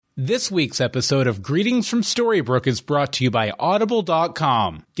This week's episode of Greetings from Storybrooke is brought to you by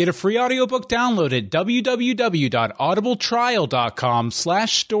Audible.com. Get a free audiobook download at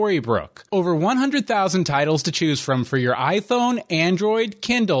www.audibletrial.com/Storybrooke. Over 100,000 titles to choose from for your iPhone, Android,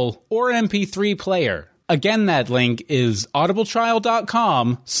 Kindle, or MP3 player. Again, that link is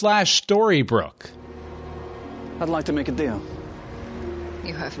audibletrial.com/Storybrooke. I'd like to make a deal.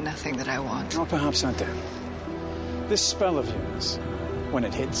 You have nothing that I want. Or perhaps I do. This spell of yours, when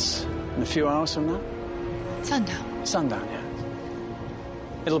it hits in a few hours from now? Sundown. Sundown, yeah.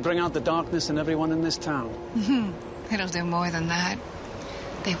 It'll bring out the darkness in everyone in this town. It'll do more than that.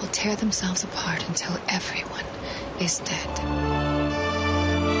 They will tear themselves apart until everyone is dead.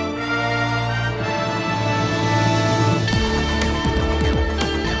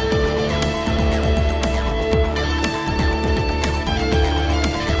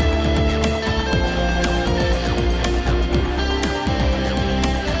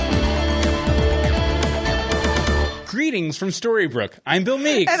 Greetings from Storybrooke. I'm Bill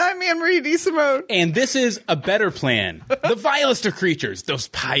Meeks. And I'm Anne-Marie DeSimone. And this is A Better Plan. The vilest of creatures, those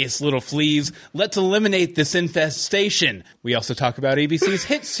pious little fleas. Let's eliminate this infestation. We also talk about ABC's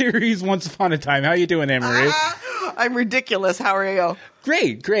hit series, Once Upon a Time. How you doing, Anne-Marie? I'm ridiculous. How are you?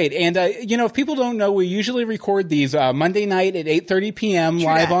 Great. And, if people don't know, we usually record these Monday night at 8:30 p.m.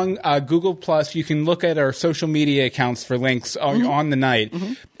 live on Google+. You can look at our social media accounts for links on the night.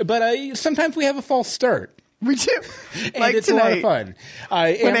 But sometimes we have a false start. We do. And like it's tonight, a lot of fun.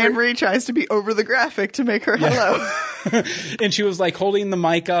 when Anne-Marie tries to be over the graphic to make her hello. And she was like holding the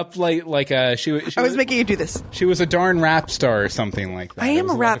mic up she was making you do this. She was a darn rap star or something like that. I am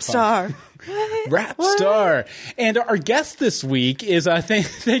a rap star. Rap star. And our guest this week is,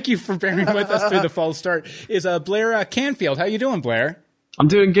 thank you for bearing with us through the false start, is Blair Canfield. How you doing, Blair? I'm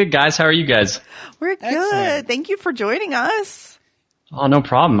doing good, guys. How are you guys? We're good. Excellent. Thank you for joining us. Oh, no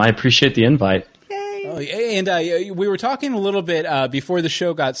problem. I appreciate the invite. Oh, and we were talking a little bit before the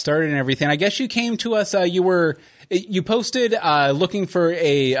show got started and everything. I guess you came to us. You posted looking for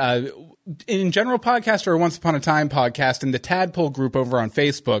a in general podcast or a Once Upon a Time podcast in the Tadpole group over on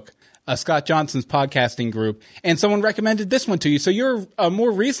Facebook, Scott Johnson's podcasting group, and someone recommended this one to you. So you're a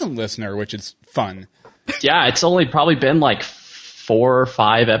more recent listener, which is fun. Yeah, it's only probably been like 4 or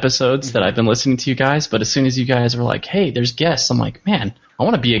 5 episodes that I've been listening to you guys. But as soon as you guys were like, "Hey, there's guests," I'm like, "Man, I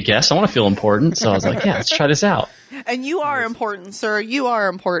want to be a guest. I want to feel important." So I was like, yeah, let's try this out. And you are important, sir. You are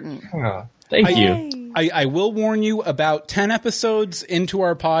important. Thank you. I will warn you, about 10 episodes into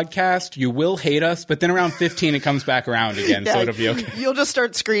our podcast, you will hate us, but then around 15 it comes back around again, so it'll be okay. You'll just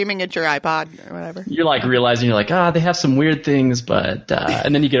start screaming at your iPod or whatever. You're like realizing they have some weird things, but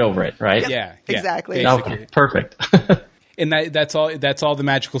and then you get over it, right? Yeah, exactly. Okay, perfect. And that's all the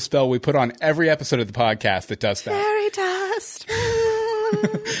magical spell we put on every episode of the podcast that does that. Fairy dust.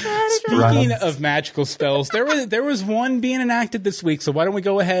 Speaking of magical spells, there was one being enacted this week, so why don't we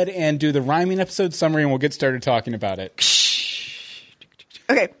go ahead and do the rhyming episode summary and we'll get started talking about it.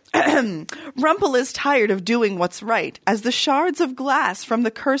 Okay. Rumpel is tired of doing what's right as the shards of glass from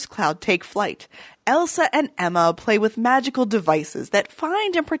the curse cloud take flight. Elsa and Emma play with magical devices that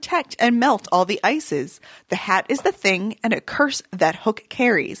find and protect and melt all the ices. The hat is the thing and a curse that Hook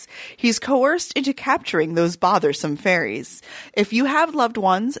carries. He's coerced into capturing those bothersome fairies. If you have loved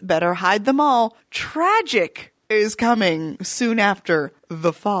ones, better hide them all. Tragic is coming soon after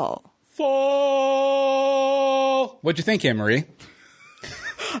the fall. Fall! What'd you think, Anne-Marie?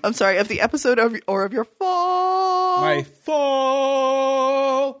 I'm sorry, of the episode of your fall. My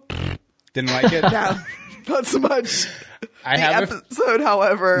fall! Didn't like it? No, not so much. Episode,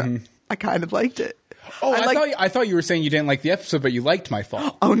 however, I kind of liked it. Oh, I thought you were saying you didn't like the episode, but you liked my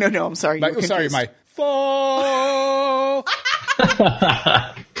fall. Oh, no, I'm sorry. My fall!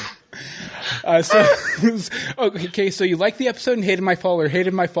 So you liked the episode and hated my fall, or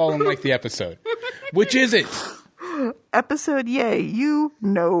hated my fall and liked the episode? Which is it? Episode, yay, you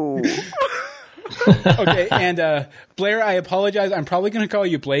know. Okay, and Blair, I apologize. I'm probably going to call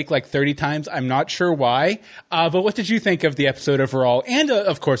you Blake like 30 times. I'm not sure why. But what did you think of the episode overall? And,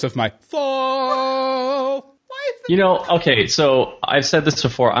 of course, of my fall? Okay, so I've said this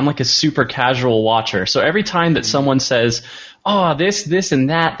before. I'm like a super casual watcher. So every time that someone says, "Oh, this, and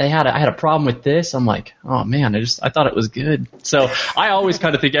that," I had a problem with this, I'm like, "Oh man, I thought it was good." So I always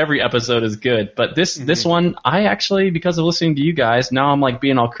kind of think every episode is good, but this one, I actually, because of listening to you guys, now I'm like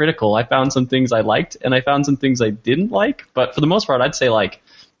being all critical. I found some things I liked, and I found some things I didn't like, but for the most part, I'd say like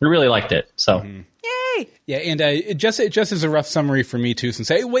I really liked it. So. Yay! Yeah, and just as a rough summary for me too, since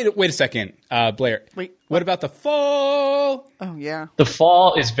wait a second, Blair. Wait, what about the fall? Oh yeah, the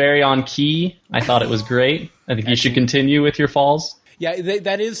fall is very on key. I thought it was great. I think you should continue with your falls. Yeah,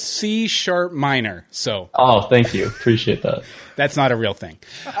 that is C sharp minor. So. Oh, thank you. Appreciate that. That's not a real thing.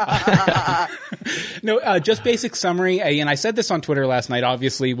 No, just basic summary. And I said this on Twitter last night.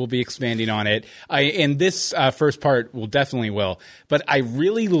 Obviously, we'll be expanding on it. And this first part definitely will. But I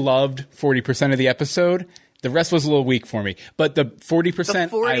really loved 40% of the episode. The rest was a little weak for me. But the 40%,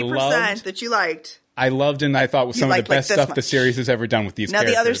 the 40% I loved. that you liked. I loved and I thought was some of the best stuff the series has ever done with these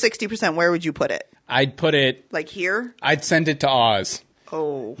characters. Now, the other 60%, where would you put it? I'd put it... Like here? I'd send it to Oz.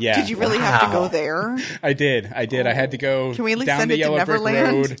 Oh. Yeah. Did you really have to go there? I did. I had to go Can we at least down send the it to Yellow Brick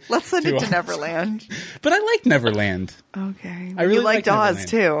Neverland? Road. Let's send it to Neverland. But I liked Neverland. Okay. I really you liked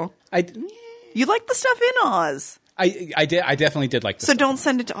Oz, Neverland. too. You liked the stuff in Oz. I did. I definitely did like this. So don't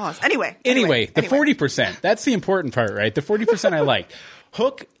send it to Oz. Anyway, the 40%. That's the important part, right? The 40% I liked.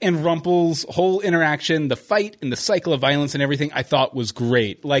 Hook and Rumple's whole interaction, the fight and the cycle of violence and everything, I thought was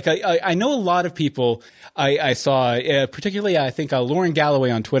great. Like, I know a lot of people I saw, particularly I think Lauren Galloway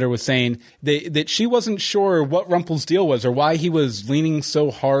on Twitter was saying that she wasn't sure what Rumple's deal was or why he was leaning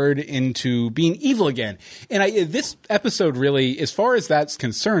so hard into being evil again. And this episode really, as far as that's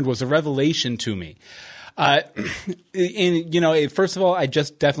concerned, was a revelation to me. First of all, I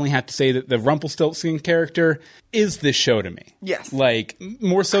just definitely have to say that the Rumpelstiltskin character is this show to me. Yes. Like,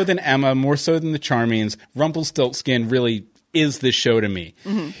 more so than Emma, more so than the Charmings, Rumpelstiltskin really is this show to me.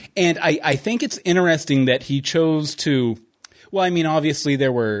 Mm-hmm. And I think it's interesting that he chose to, well, I mean, obviously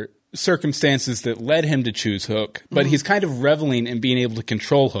there were circumstances that led him to choose Hook, but he's kind of reveling in being able to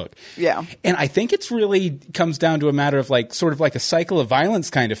control Hook. Yeah. And I think it's really comes down to a matter of like sort of like a cycle of violence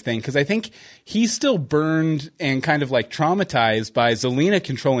kind of thing, because I think he's still burned and kind of like traumatized by Zelena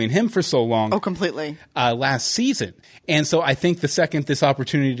controlling him for so long. Oh, completely. Last season. And so I think the second this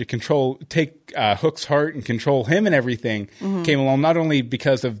opportunity to take Hook's heart and control him and everything came along, not only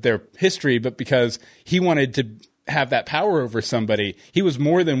because of their history, but because he wanted to have that power over somebody, he was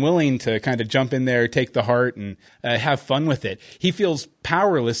more than willing to kind of jump in there, take the heart, and have fun with it. He feels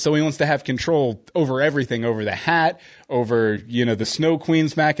powerless, so he wants to have control over everything, over the hat, over, the Snow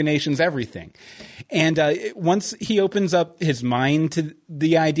Queen's machinations, everything. And once he opens up his mind to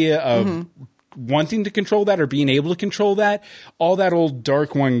the idea of wanting to control that or being able to control that, all that old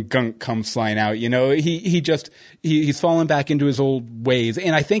Dark One gunk comes flying out. He's fallen back into his old ways.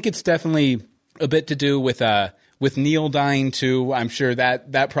 And I think it's definitely a bit to do with Neil dying too. I'm sure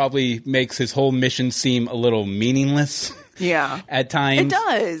that probably makes his whole mission seem a little meaningless. Yeah. At times. It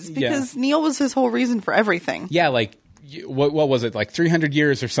does, because Neil was his whole reason for everything. Yeah, like, what was it, like 300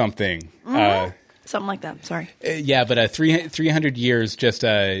 years or something? Something like that, sorry. But 300 years just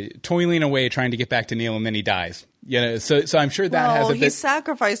toiling away trying to get back to Neil, and then he dies. So I'm sure that has a bit. He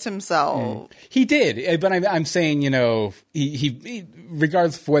sacrificed himself. He did, but I'm saying, he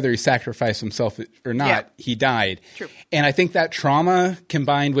regardless of whether he sacrificed himself or not, he died. True. And I think that trauma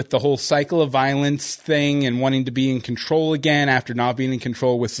combined with the whole cycle of violence thing and wanting to be in control again after not being in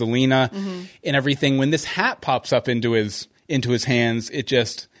control with Zelena and everything, when this hat pops up into his hands, it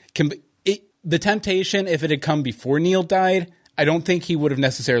just the temptation, if it had come before Neil died, I don't think he would have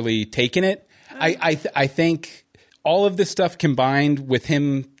necessarily taken it. I think all of this stuff combined with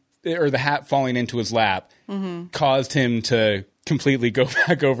him or the hat falling into his lap caused him to completely go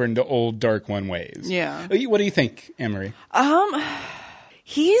back over into old Dark One ways. Yeah. What do you think, Emery? I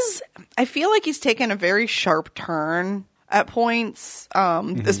feel like he's taken a very sharp turn at points,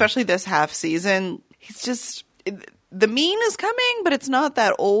 especially this half season. He's just, the mean is coming, but it's not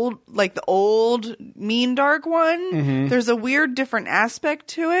that old, like the old mean Dark One. There's a weird different aspect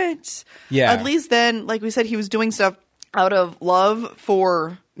to it. Yeah. At least then, like we said, he was doing stuff out of love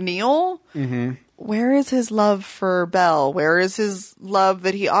for Neil. Where is his love for Belle? Where is his love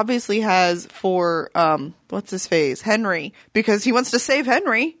that he obviously has for, what's his face? Henry. Because he wants to save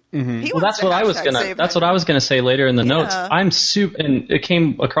Henry. That's what I was gonna say later in the notes. I'm and it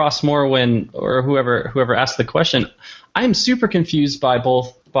came across more whoever asked the question. I'm super confused by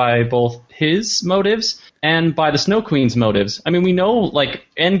both his motives and by the Snow Queen's motives. I mean, we know, like,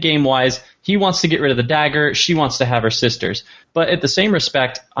 end game wise, he wants to get rid of the dagger, she wants to have her sisters. But at the same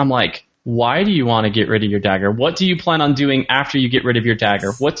respect, I'm like, why do you want to get rid of your dagger? What do you plan on doing after you get rid of your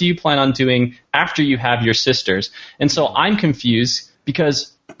dagger? What do you plan on doing after you have your sisters? And so I'm confused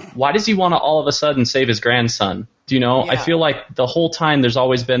because why does he want to all of a sudden save his grandson? Do you know? Yeah. I feel like the whole time there's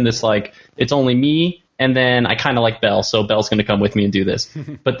always been this, like, it's only me, and then I kind of like Belle, so Belle's going to come with me and do this.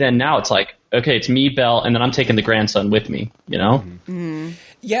 But then now it's like, okay, it's me, Belle, and then I'm taking the grandson with me, Yeah,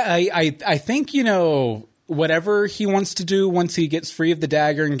 I think, whatever he wants to do once he gets free of the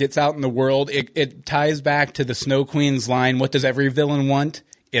dagger and gets out in the world, it ties back to the Snow Queen's line, what does every villain want?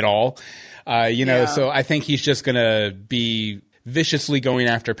 It all. So I think he's just going to be viciously going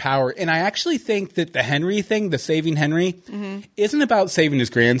after power. And I actually think that the Henry thing, the saving Henry, isn't about saving his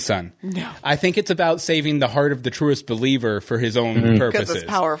grandson. No. I think it's about saving the heart of the truest believer for his own purposes. Because it's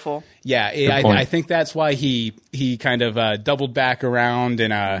powerful. Yeah, I think that's why he kind of doubled back around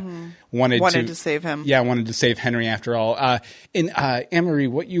and wanted to save him. Yeah, wanted to save Henry after all. And Anne-Marie,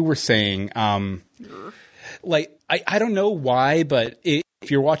 what you were saying, like I don't know why, but if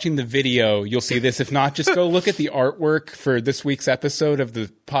you're watching the video, you'll see this. If not, just go look at the artwork for this week's episode of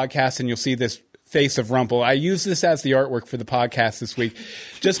the podcast, and you'll see this face of Rumple. I use this as the artwork for the podcast this week,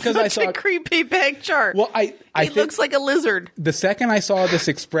 just because I saw a creepy picture. Well, he looks like a lizard. The second I saw this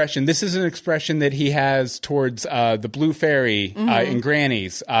expression, this is an expression that he has towards the Blue Fairy in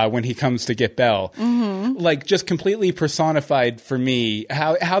Granny's when he comes to get Belle. Like, just completely personified for me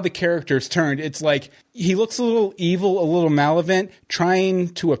how the character's turned. It's like he looks a little evil, a little malevolent, trying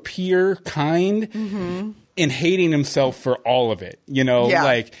to appear kind. And hating himself for all of it,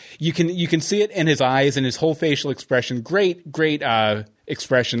 like you can see it in his eyes and his whole facial expression. Great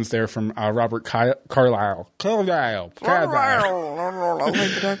expressions there from Robert Carlyle. Like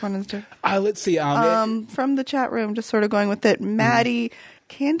the dark one is too. Let's see. From the chat room, just sort of going with it. Maddie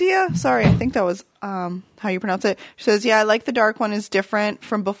Candia, sorry, I think that was how you pronounce it. She says, "Yeah, I like the dark one is different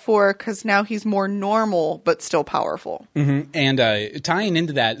from before because now he's more normal but still powerful." And tying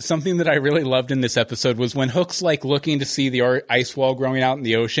into that, something that I really loved in this episode was when Hook's like looking to see the ice wall growing out in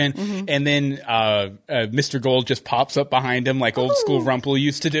the ocean, and then Mr. Gold just pops up behind him like old school Rumple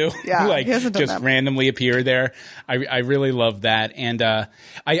used to do. Yeah, like he hasn't done just that. randomly appear there. I really loved that, and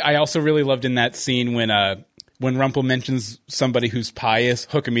I also really loved in that scene when Rumple mentions somebody who's pious,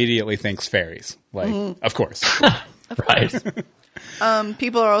 Hook immediately thinks fairies. Like, of course. Right.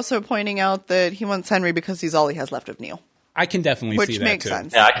 People are also pointing out that he wants Henry because he's all he has left of Neil. I can definitely Which see that, makes too.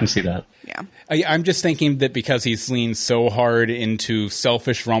 sense. Yeah, I can see that. Yeah. I'm just thinking that because he's leaned so hard into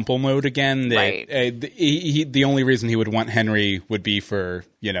selfish Rumple mode again, that Right. The only reason he would want Henry would be for,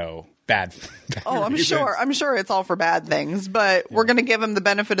 bad Oh, I'm reasons. sure. I'm sure it's all for bad things, but we're going to give him the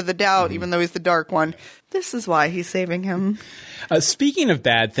benefit of the doubt, even though he's the dark one. This is why he's saving him. Speaking of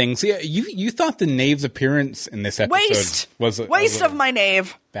bad things, you thought the Knave's appearance in this episode was a waste little of my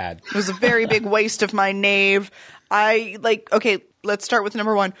Knave. bad. It was a very big waste of my Knave. Okay, let's start with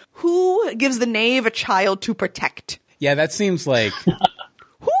number one. Who gives the Knave a child to protect? Yeah, that seems like Who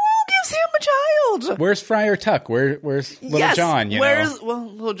gives him a child? where's Friar Tuck? Where's Little John?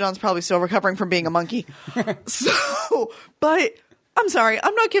 Little John's probably still recovering from being a monkey. But I'm sorry,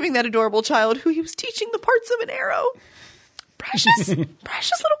 I'm not giving that adorable child who he was teaching the parts of an arrow. Precious little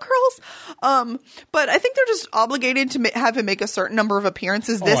curls. But I think they're just obligated to have him make a certain number of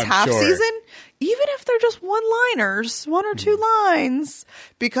appearances this I'm half sure. season, even if they're just one-liners, one or two lines,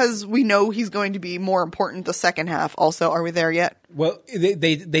 because we know he's going to be more important the second half. Also, are we there yet? Well,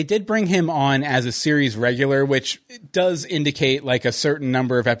 they did bring him on as a series regular, which does indicate like a certain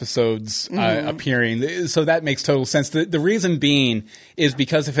number of episodes appearing. So that makes total sense. The reason being is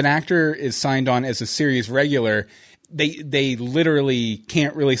because if an actor is signed on as a series regular, they literally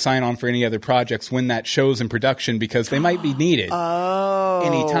can't really sign on for any other projects when that show's in production because they might be needed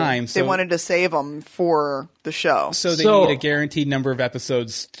anytime. So They wanted to save him for the show. So they need a guaranteed number of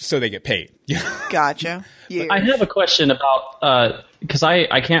episodes so they get paid. Gotcha. Yeah. I have a question about because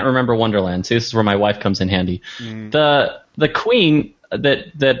I can't remember Wonderland. See, this is where my wife comes in handy. The queen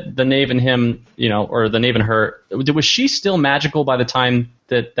that the Knave and him, or the Knave and her, was she still magical by the time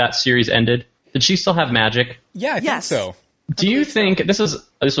that series ended? Did she still have magic? Yeah, I think so. Do you think this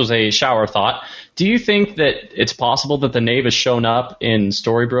was a shower thought? Do you think that it's possible that the Knave has shown up in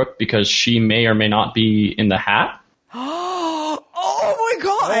Storybrooke because she may or may not be in the hat? Oh my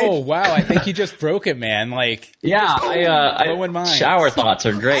god! Oh wow! I think you just broke it, man. Like, blowing minds. Shower thoughts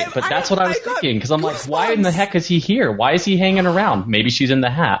are great, but that's what I was thinking because I'm like, why in the heck is he here? Why is he hanging around? Maybe she's in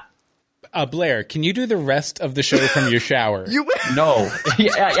the hat. Blair, can you do the rest of the show from your shower? No.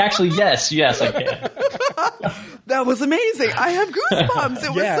 Actually, yes, I can. That was amazing. I have goosebumps.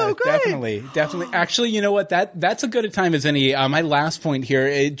 It was so good. Definitely. Actually, you know what? That's a good a time as any. My last point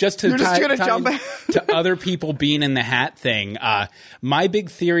here, just to tie to other people being in the hat thing. My big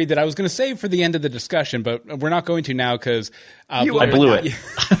theory that I was going to save for the end of the discussion, but we're not going to now because I blew it.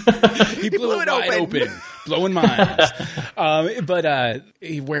 He blew it wide open. Blowing minds. But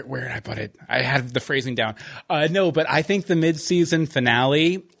where did I put it? I had the phrasing down. No, but I think the mid-season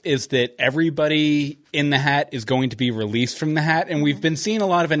finale is that everybody in the hat is going to be released from the hat. And we've been seeing a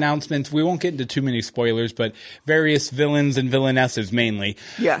lot of announcements. We won't get into too many spoilers, but various villains and villainesses mainly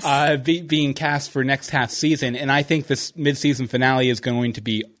being cast for next half season. And I think this mid-season finale is going to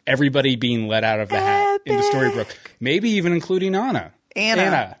be everybody being let out of the hat. into Storybrooke. Maybe even including Anna.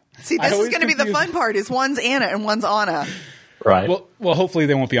 Anna. See, this is going to be the fun part, is one's Anna and one's Anna. Right. Well, hopefully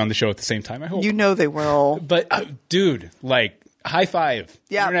they won't be on the show at the same time, I hope. You know they will. But, dude, like, high five.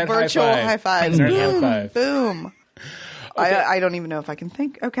 Yeah, Internet virtual high fives. Internet Boom, high five. boom. Okay. I don't even know if I can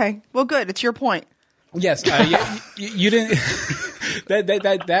think. Okay. Well, good. It's your point. Yes. You didn't.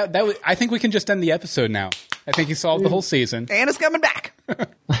 that was, I think we can just end the episode now. I think you solved the whole season. Anna's coming back.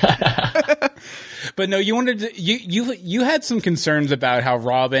 But no, you wanted to, you had some concerns about how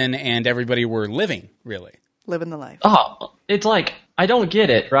Robin and everybody were living, really. Living the life. Oh, it's like, I don't get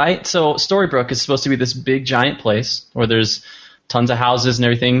it, right? So Storybrooke is supposed to be this big giant place where there's tons of houses and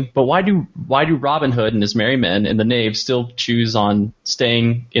everything, but why do Robin Hood and his merry men and the Knave still choose on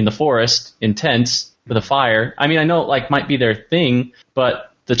staying in the forest in tents with a fire? I mean, I know it like might be their thing,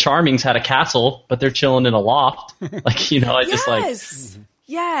 but the Charmings had a castle, but they're chilling in a loft. Like, you know, I just like...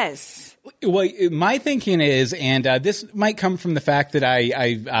 Yes. Well, my thinking is, and this might come from the fact that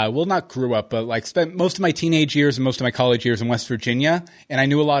I well, not grew up, but like spent most of my teenage years and most of my college years in West Virginia, and I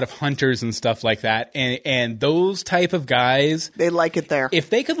knew a lot of hunters and stuff like that, and those type of guys, they like it there. If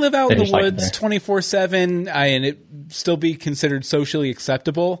they could live out in the woods 24/7 and it still be considered socially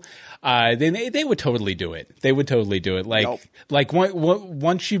acceptable, then they would totally do it. They would totally do it. Like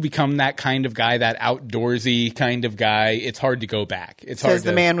once you become that kind of guy, that outdoorsy kind of guy, it's hard to go back. It's hard. Says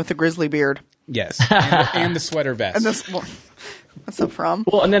the man with the grizzly beard. Yes, and the sweater vest. And this, what's up from?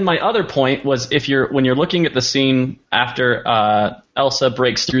 Well, and then my other point was when you're looking at the scene after Elsa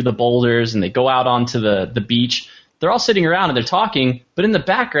breaks through the boulders and they go out onto the beach, they're all sitting around and they're talking, but in the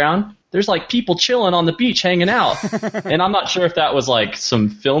background, there's like people chilling on the beach hanging out. And I'm not sure if that was like some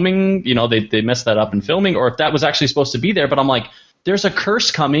filming, you know, they messed that up in filming, or if that was actually supposed to be there. But I'm like, there's a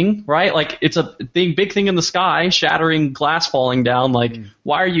curse coming, right? Like it's a big thing in the sky, shattering glass falling down. Like,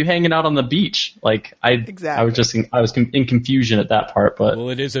 why are you hanging out on the beach? Like I was in confusion at that part. But well,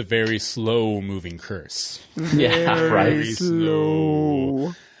 it is a very slow moving curse. Yeah, right. Very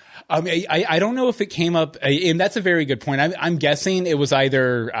slow. I don't know if it came up, and that's a very good point. I'm guessing it was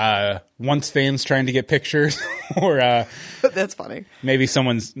either once fans trying to get pictures, or that's funny. Maybe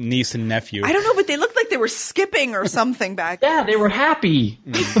someone's niece and nephew. I don't know, but they looked like they were skipping or something back. Yeah, they were happy.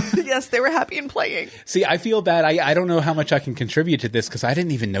 Yes, they were happy and playing. See, I feel bad. I don't know how much I can contribute to this because I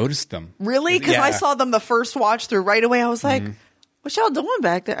didn't even notice them. Really? Because I saw them the first watch through right away. I was like, what y'all doing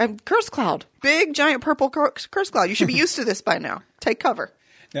back there? Curse cloud. Big, giant purple curse cloud. You should be used to this by now. Take cover.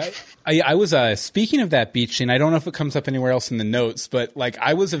 I was speaking of that beach scene. I don't know if it comes up anywhere else in the notes, but like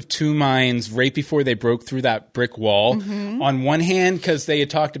I was of two minds right before they broke through that brick wall. Mm-hmm. On one hand, because they had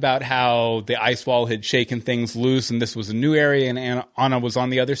talked about how the ice wall had shaken things loose, and this was a new area, and Anna was on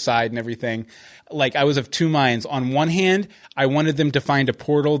the other side and everything. Like I was of two minds. On one hand, I wanted them to find a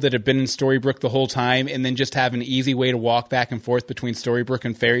portal that had been in Storybrooke the whole time, and then just have an easy way to walk back and forth between Storybrooke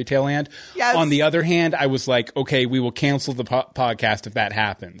and Fairy Tale Land. Yes. On the other hand, I was like, okay, we will cancel the podcast if that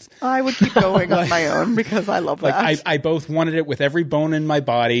happens. I would keep going on my own because I love that. Like I both wanted it with every bone in my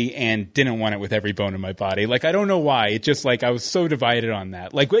body and didn't want it with every bone in my body. Like I don't know why. It just like I was so divided on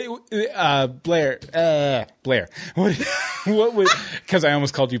that. Like Blair. What would? Because I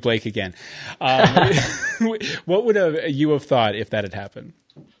almost called you Blake again. What would you have thought if that had happened?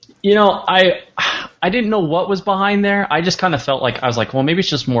 You know, I didn't know what was behind there. I just kind of felt like I was like, well, maybe it's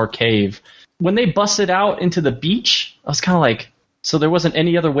just more cave. When they busted out into the beach, I was kind of like, so there wasn't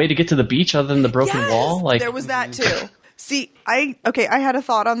any other way to get to the beach other than the broken wall? Like there was that too. See, I had a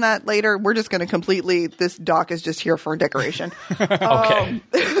thought on that later. We're just going to this doc is just here for decoration. Okay.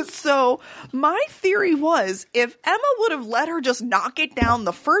 So my theory was if Emma would have let her just knock it down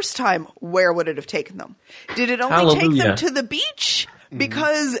the first time, where would it have taken them? Did it only take them to the beach?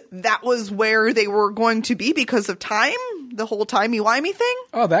 Because that was where they were going to be because of time? The whole timey-wimey thing?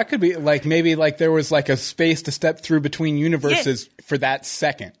 Oh, that could be like maybe like there was like a space to step through between universes for that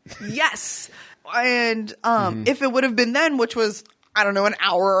second. Yes. And if it would have been then, which was, I don't know, an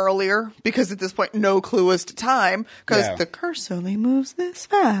hour earlier, because at this point, no clue as to time, because the curse only moves this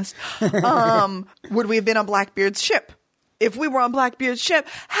fast, would we have been on Blackbeard's ship? If we were on Blackbeard's ship,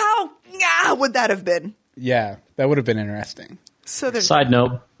 how would that have been? Yeah, that would have been interesting. So side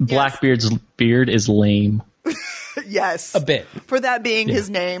note, Blackbeard's beard is lame. Yes. A bit. For that being his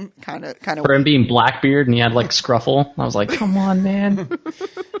name, kind of. For him being Blackbeard and he had like Scruffle, I was like, come on, man.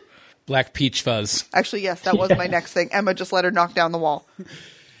 Black peach fuzz. Actually, yes, that was my next thing. Emma just let her knock down the wall.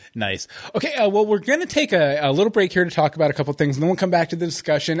 Nice. Okay, well, we're going to take a little break here to talk about a couple things, and then we'll come back to the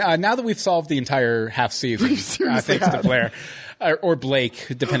discussion. Now that we've solved the entire half season, thanks to Blair. Or Blake,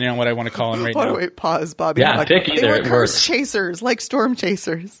 depending on what I want to call him right now. Wait, pause, Bobby. Yeah, pick they either. were curse chasers, like storm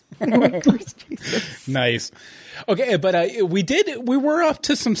chasers. They were curse chasers. Nice. Okay, but we were up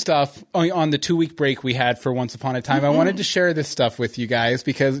to some stuff on the 2-week break we had for Once Upon a Time. I wanted to share this stuff with you guys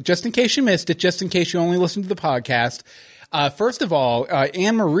because just in case you missed it, just in case you only listened to the podcast, first of all,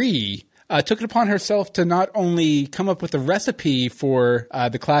 Anne Marie took it upon herself to not only come up with a recipe for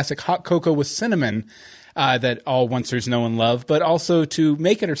the classic hot cocoa with cinnamon that all oncers know and love, but also to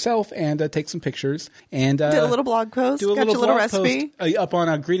make it herself and take some pictures and did a little blog post. Got your little recipe up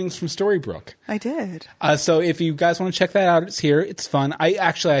on Greetings from Storybrooke. I did. So if you guys want to check that out, it's here. It's fun.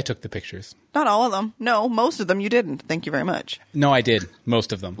 I took the pictures. Not all of them. No, most of them you didn't. Thank you very much. No, I did.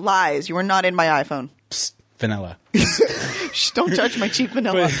 Most of them. Lies. You were not in my iPhone. Psst, vanilla. Shh, don't judge my cheap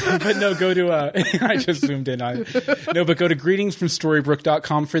vanilla. But no, go to I just zoomed in on it. No, but go to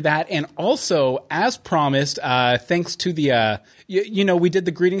greetingsfromstorybrooke.com for that. And also, as promised, thanks to the we did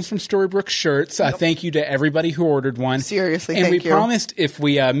the Greetings from Storybrooke shirts. Thank you to everybody who ordered one. Seriously, and thank you. And we promised if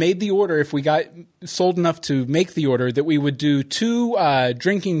we made the order, if we got sold enough to make the order, that we would do 2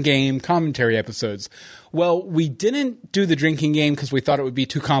 drinking game commentary episodes. Well, we didn't do the drinking game because we thought it would be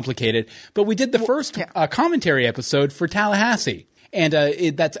too complicated, but we did the first commentary episode for Tallahassee. And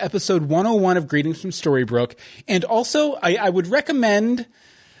that's episode 101 of Greetings from Storybrooke. And also, I would recommend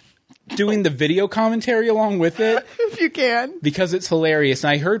doing the video commentary along with it. If you can. Because it's hilarious.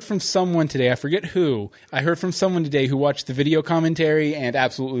 And I heard from someone today, I forget who, I heard from someone today who watched the video commentary and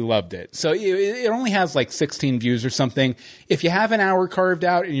absolutely loved it. So it only has like 16 views or something. If you have an hour carved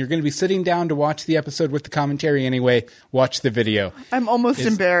out and you're going to be sitting down to watch the episode with the commentary anyway, watch the video. I'm almost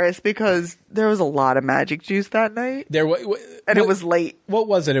embarrassed because there was a lot of magic juice that night. It was late. What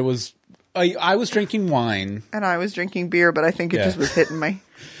was it? It was, I was drinking wine. And I was drinking beer, but I think it just was hitting me.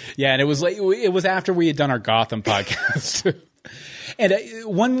 Yeah, and it was after we had done our Gotham podcast. And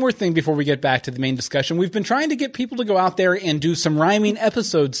one more thing before we get back to the main discussion. We've been trying to get people to go out there and do some rhyming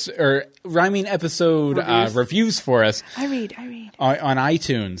episodes or rhyming episode reviews for us. I read. On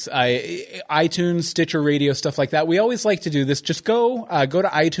iTunes. iTunes, Stitcher Radio, stuff like that. We always like to do this. Just go to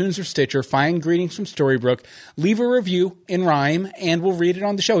iTunes or Stitcher, find Greetings from Storybrooke, leave a review in rhyme, and we'll read it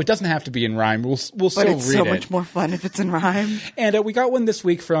on the show. It doesn't have to be in rhyme. We'll still read it. But it's so much more fun if it's in rhyme. And we got one this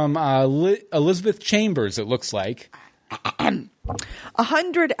week from Elizabeth Chambers, it looks like.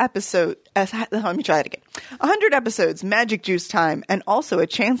 100 episodes. Let me try it again. 100 episodes, Magic Juice time, and also a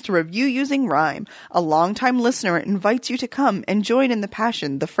chance to review using rhyme. A longtime listener invites you to come and join in the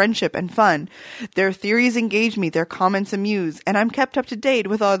passion, the friendship, and fun. Their theories engage me, their comments amuse, and I'm kept up to date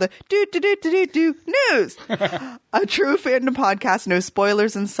with all the do news. A true fandom podcast, no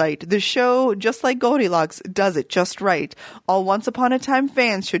spoilers in sight. The show, just like Goldilocks, does it just right. All Once Upon a Time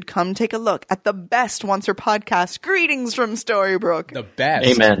fans should come take a look at the best Oncer podcast. Greetings from Storybrooke. The best.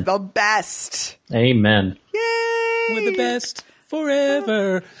 Amen. The best. Amen. Yay! We're the best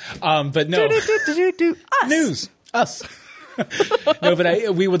forever. But no. Us. News. Us. No,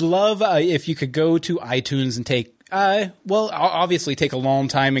 but we would love if you could go to iTunes and take, obviously take a long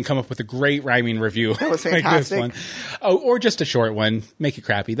time and come up with a great rhyming review. That was fantastic. Like this one. Or just a short one. Make it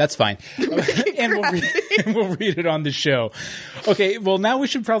crappy. That's fine. And we'll read it on the show. Okay, well, now we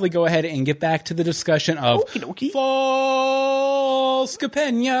should probably go ahead and get back to the discussion of False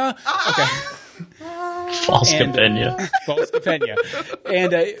Capenia. Okay. False Capenia. False Capenia.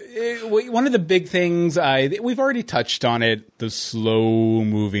 And one of the big things, we've already touched on it, the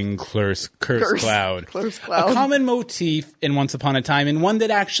slow-moving curse cloud. Curse cloud. A common motif in Once Upon a Time, and one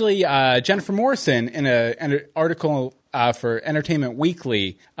that actually Jennifer Morrison, in an article for Entertainment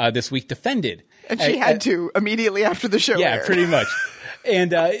Weekly this week, defended. And she had to immediately after the show aired. Pretty much.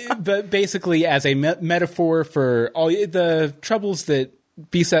 And but basically as a metaphor for all the troubles that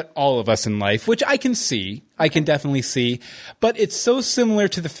beset all of us in life, which I can definitely see, but it's so similar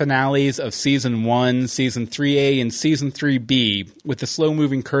to the finales of season 1, season 3A, and season 3B with the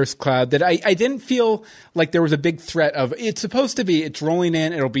slow-moving curse cloud that I didn't feel like there was a big threat of, it's supposed to be, it's rolling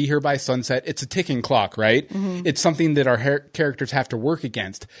in, it'll be here by sunset, it's a ticking clock, right? Mm-hmm. It's something that our characters have to work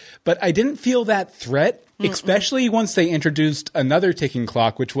against. But I didn't feel that threat, especially once they introduced another ticking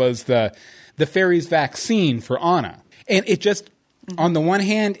clock, which was the fairy's vaccine for Anna. And it just... On the one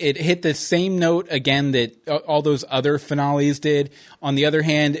hand, it hit the same note again that all those other finales did. On the other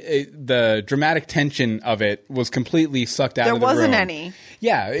hand, the dramatic tension of it was completely sucked out of the room. There wasn't any.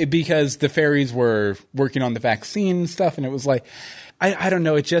 Yeah, because the fairies were working on the vaccine and stuff, and it was like, I don't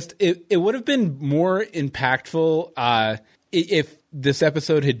know. It would have been more impactful if this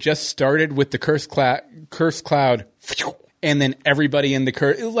episode had just started with the curse cloud, and then everybody in the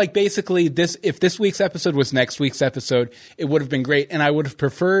curse, like basically if this week's episode was next week's episode, it would have been great. And I would have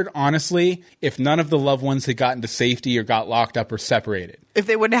preferred, honestly, if none of the loved ones had gotten to safety or got locked up or separated. If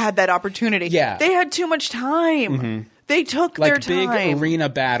they wouldn't have had that opportunity. Yeah. They had too much time. Mm-hmm. They took like their time. Like big arena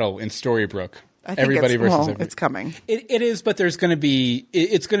battle in Storybrooke. I think everybody versus everybody. It's coming. It is, but there's going to be,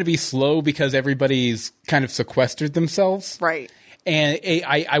 it's going to be slow because everybody's kind of sequestered themselves. Right. And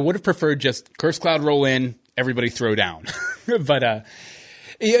I would have preferred just curse cloud roll in, everybody throw down. But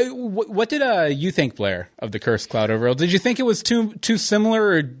what did you think, Blair, of the curse cloud overall? Did you think it was too similar,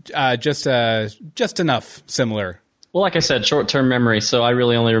 or just enough similar? Well, like I said, short-term memory, so I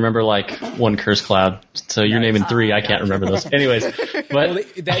really only remember like one curse cloud. So you're naming three, I can't remember those. Anyways, but well,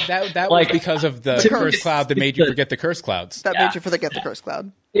 that like, was because of the curse cloud that made you forget the curse clouds. That made you forget the curse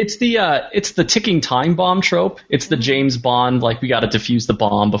cloud. It's the ticking time bomb trope. It's the James Bond, like we got to defuse the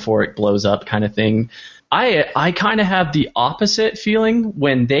bomb before it blows up kind of thing. I kind of have the opposite feeling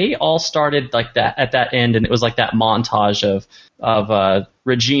when they all started like that at that end, and it was like that montage of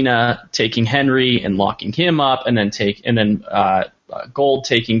Regina taking Henry and locking him up, and then Gold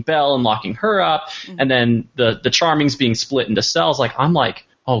taking Belle and locking her up, and then the Charmings being split into cells. Like I'm like,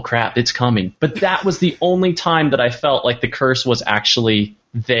 oh crap, it's coming. But that was the only time that I felt like the curse was actually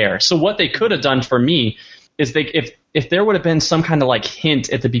there. So what they could have done for me is if there would have been some kind of like hint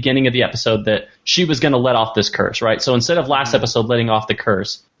at the beginning of the episode that she was going to let off this curse, right? So instead of last episode letting off the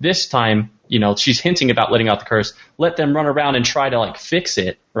curse, this time, she's hinting about letting off the curse. Let them run around and try to like fix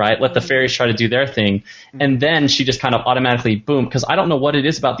it, right? Let the fairies try to do their thing. And then she just kind of automatically boom, because I don't know what it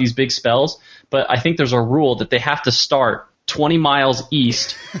is about these big spells, but I think there's a rule that they have to start 20 miles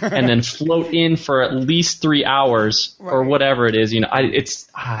east and then float in for at least 3 hours or whatever it is.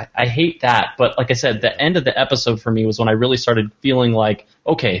 I hate that. But like I said, the end of the episode for me was when I really started feeling like,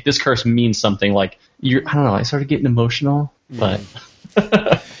 okay, this curse means something. Like I don't know. I started getting emotional, but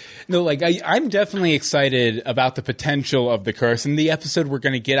no, like I'm definitely excited about the potential of the curse and the episode we're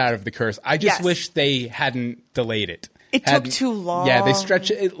going to get out of the curse. I just wish they hadn't delayed it. It took too long. Yeah, they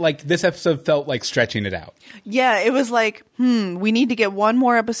stretch it. Like this episode felt like stretching it out. Yeah, it was like, we need to get one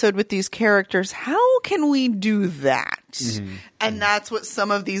more episode with these characters. How can we do that? Mm-hmm. And that's what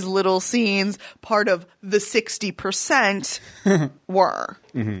some of these little scenes, part of the 60%, were.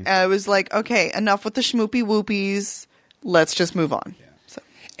 Mm-hmm. It was like, okay, enough with the schmoopy whoopies. Let's just move on. Yeah. So.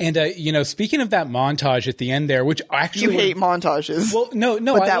 And speaking of that montage at the end there, which actually you hate montages. Well, no,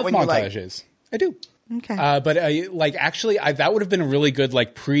 but I love montages. I do. Okay. But that would have been a really good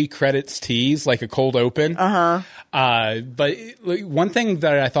like pre-credits tease, like a cold open. But one thing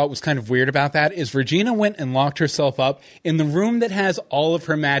that I thought was kind of weird about that is Regina went and locked herself up in the room that has all of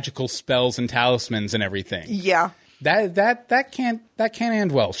her magical spells and talismans and everything. Yeah. That can't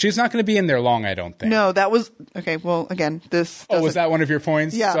end well. She's not going to be in there long, I don't think. No, that was okay. Well, again, this. Was that one of your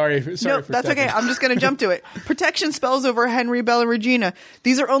points? Yeah. Sorry. No, that's okay. I'm just going to jump to it. Protection spells over Henry, Belle, and Regina.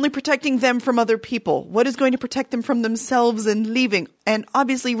 These are only protecting them from other people. What is going to protect them from themselves and leaving? And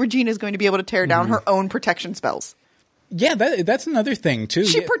obviously, Regina is going to be able to tear down her own protection spells. Yeah, that's another thing too.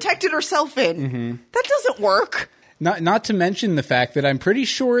 She protected herself in. Mm-hmm. That doesn't work. Not to mention the fact that I'm pretty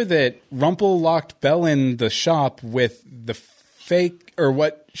sure that Rumple locked Belle in the shop with the fake, or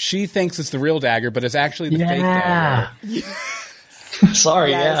what she thinks is the real dagger, but it's actually the fake dagger.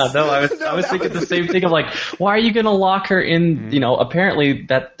 Sorry, yes. yeah, no, I was thinking the same thing of like, why are you going to lock her in? Apparently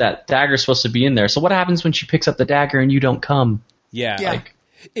that dagger's supposed to be in there. So what happens when she picks up the dagger and you don't come? Yeah. Like,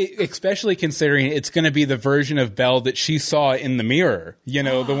 especially considering it's going to be the version of Belle that she saw in the mirror,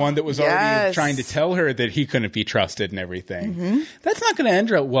 the one that was already trying to tell her that he couldn't be trusted and everything. Mm-hmm. That's not going to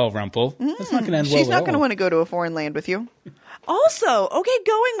end well, Rumple. That's not going to end well. She's not going to want to go to a foreign land with you. Also, okay,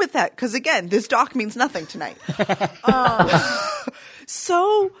 going with that, because again, this doc means nothing tonight.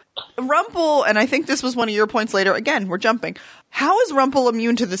 So, Rumple, and I think this was one of your points later, again, we're jumping. How is Rumple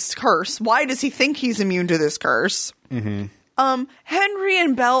immune to this curse? Why does he think he's immune to this curse? Mm-hmm. Henry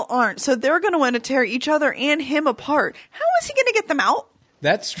and Belle aren't, so they're going to want to tear each other and him apart. How is he going to get them out?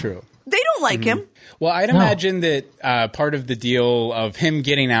 That's true. They don't like him. Well, I'd imagine that part of the deal of him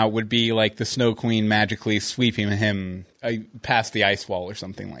getting out would be like the Snow Queen magically sweeping him past the ice wall or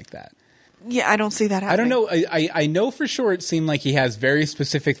something like that. Yeah, I don't see that happening. I don't know. I know for sure it seemed like he has very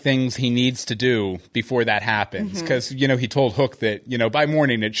specific things he needs to do before that happens. Because, he told Hook that, by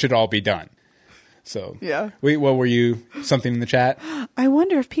morning it should all be done. So, yeah. Wait, what were you? Something in the chat? I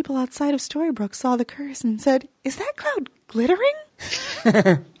wonder if people outside of Storybrooke saw the curse and said, "Is that cloud glittering?"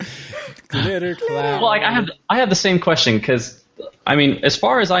 Glitter cloud. Well, I have the same question because I mean, as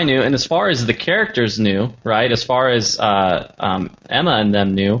far as I knew, and as far as the characters knew, right? As far as Emma and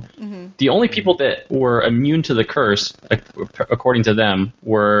them knew, the only people that were immune to the curse, according to them,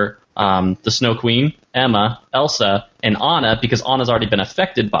 were the Snow Queen, Emma, Elsa, and Anna, because Anna's already been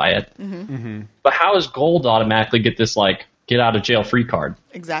affected by it. But how does Gold automatically get this, like, get out of jail free card?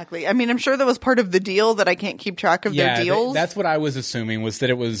 Exactly. I mean, I'm sure that was part of the deal that I can't keep track of their deals. That's what I was assuming, was that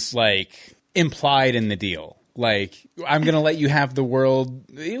it was, like, implied in the deal. Like, I'm going to let you have the world,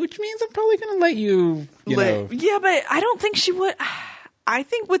 which means I'm probably going to let you know. Yeah, but I don't think she would. I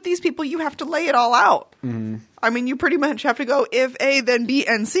think with these people, you have to lay it all out. I mean, you pretty much have to go if A, then B,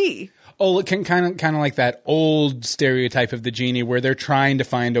 and C. Oh, it can kind of like that old stereotype of the genie where they're trying to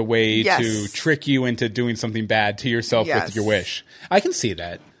find a way to trick you into doing something bad to yourself with your wish. I can see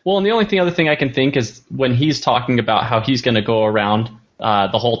that. Well, and the other thing I can think is when he's talking about how he's going to go around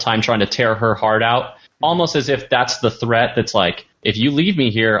the whole time trying to tear her heart out, almost as if that's the threat that's like, if you leave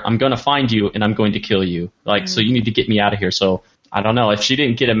me here, I'm going to find you and I'm going to kill you. Like, so you need to get me out of here. So, I don't know. If she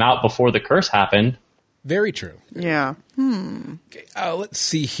didn't get him out before the curse happened. Very true. Yeah. Okay, let's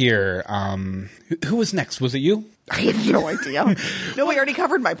see here. Who was next? Was it you? I have no idea. No, we already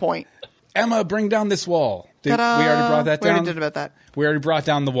covered my point. Emma, bring down this wall. We already brought that down? We already did about that. We already brought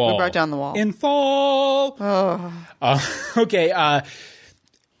down the wall. We brought down the wall. In fall. Okay.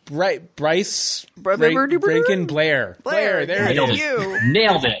 Bryce Rankin Blair. Blair, there it is. You.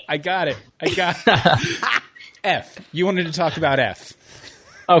 Nailed it. I got it. F. You wanted to talk about F.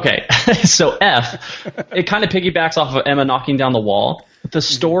 Okay, so F, it kind of piggybacks off of Emma knocking down the wall. The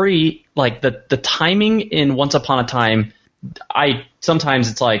story, like the timing in Once Upon a Time, sometimes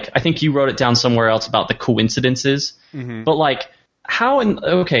it's like, I think you wrote it down somewhere else about the coincidences, but like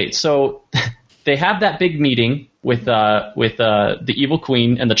so they have that big meeting with the evil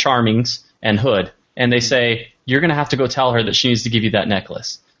queen and the Charmings and Hood, and they say, you're going to have to go tell her that she needs to give you that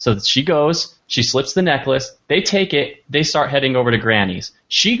necklace. So she goes, she slips the necklace, they take it, they start heading over to Granny's.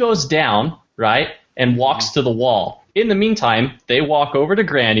 She goes down, right, and walks to the wall. In the meantime, they walk over to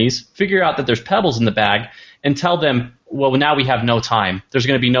Granny's, figure out that there's pebbles in the bag, and tell them, well, now we have no time. There's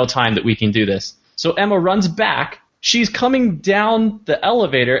going to be no time that we can do this. So Emma runs back. She's coming down the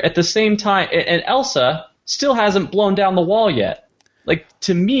elevator at the same time, and Elsa still hasn't blown down the wall yet. Like,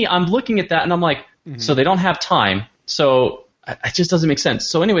 to me, I'm looking at that, and I'm like, so they don't have time. So it just doesn't make sense.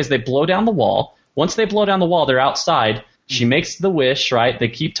 So anyways, they blow down the wall. Once they blow down the wall, they're outside. She makes the wish, right? They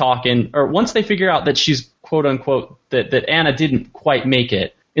keep talking. Or once they figure out that she's, quote unquote, that Anna didn't quite make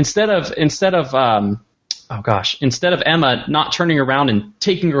it, instead of Emma not turning around and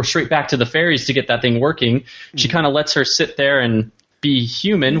taking her straight back to the fairies to get that thing working, she kind of lets her sit there and be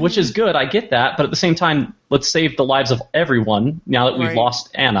human, which is good. I get that. But at the same time, let's save the lives of everyone now that we've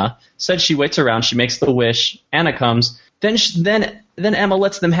lost Anna. Said she waits around. She makes the wish. Anna comes. Then Emma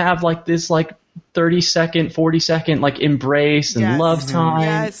lets them have like this 30-second, 40-second like embrace and love time.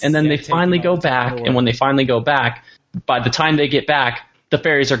 Yes. And then they finally go back. And when they finally go back, by the time they get back, the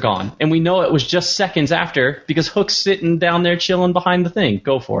fairies are gone. And we know it was just seconds after because Hook's sitting down there chilling behind the thing.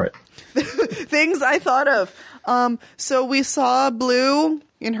 Go for it. Things I thought of. So we saw Blue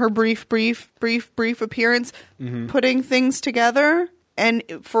in her brief appearance putting things together. And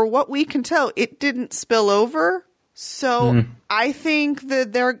for what we can tell, it didn't spill over. So I think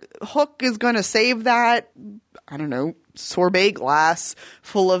that their Hook is going to save that, I don't know, sorbet glass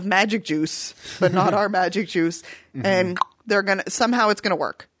full of magic juice, but not our magic juice. And somehow it's going to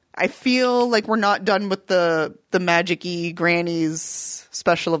work. I feel like we're not done with the magic-y Granny's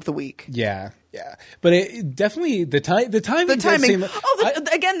special of the week. Yeah. But it definitely the timing.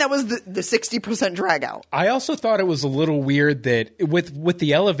 Again, that was the 60% drag out. I also thought it was a little weird that with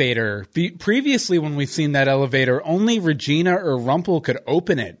the elevator, previously when we've seen that elevator, only Regina or Rumple could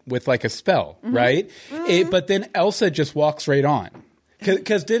open it with like a spell, right? But then Elsa just walks right on.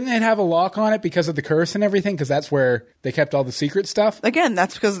 Because didn't it have a lock on it because of the curse and everything? Because that's where they kept all the secret stuff? Again,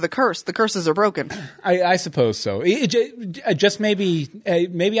 that's because of the curse. The curses are broken. I suppose so. Just maybe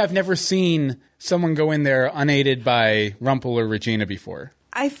I've never seen someone go in there unaided by Rumple or Regina before.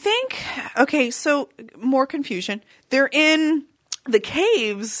 I think, okay, so more confusion. They're in the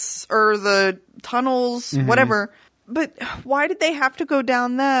caves or the tunnels, whatever. But why did they have to go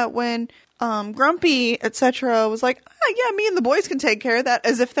down that when Grumpy, etc., was like, yeah, me and the boys can take care of that,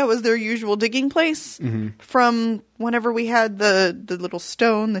 as if that was their usual digging place from whenever we had the little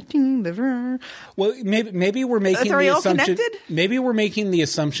stone, Well, maybe we're making the assumption. Maybe we're making the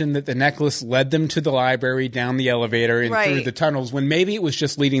assumption that the necklace led them to the library, down the elevator, and through the tunnels. When maybe it was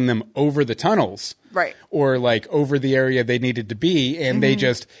just leading them over the tunnels, right? Or like over the area they needed to be, and they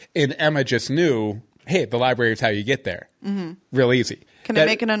and Emma just knew, hey, the library is how you get there. Mm-hmm. Real easy. Can I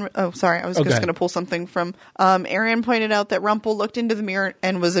make an sorry, I was just going to pull something from Aaron pointed out that Rumpel looked into the mirror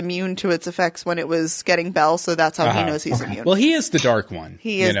and was immune to its effects when it was getting Belle, so that's how he knows he's immune. Well, he is the Dark One.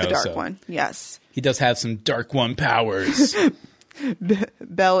 He is the Dark One, yes. He does have some Dark One powers.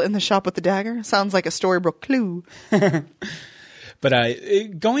 Belle in the shop with the dagger? Sounds like a Storybrooke clue.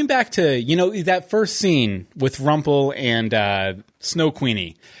 But going back to, that first scene with Rumpel and Snow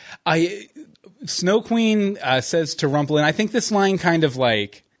Queenie, Snow Queen says to Rumpel, and I think this line kind of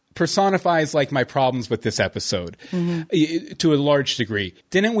like personifies like my problems with this episode to a large degree.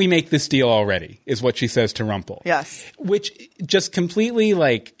 Didn't we make this deal already? Is what she says to Rumpel. Yes. Which just completely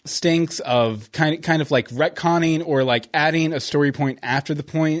like stinks of kind of like retconning or like adding a story point after the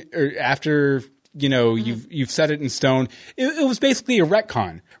point or after you've set it in stone. It was basically a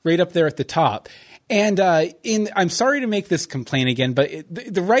retcon right up there at the top. And I'm sorry to make this complaint again, but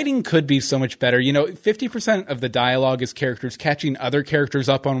the writing could be so much better. 50% of the dialogue is characters catching other characters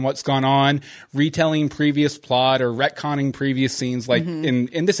up on what's gone on, retelling previous plot or retconning previous scenes, like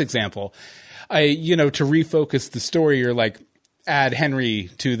in this example. To refocus the story or like add Henry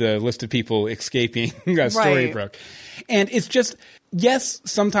to the list of people escaping Storybrooke. And it's just, yes,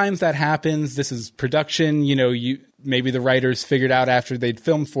 sometimes that happens. This is production. Maybe the writers figured out after they'd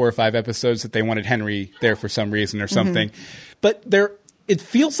filmed 4 or 5 episodes that they wanted Henry there for some reason or something. But it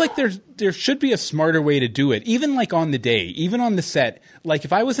feels like there should be a smarter way to do it. Even like on the day, even on the set. Like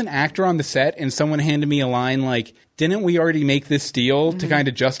if I was an actor on the set and someone handed me a line like, didn't we already make this deal to kind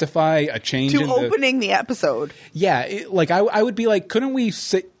of justify a change to opening the episode? Yeah. I would be like, couldn't we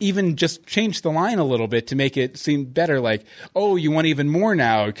even just change the line a little bit to make it seem better? Like, oh, you want even more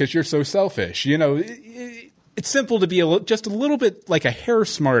now because you're so selfish. It's simple to be just a little bit like a hair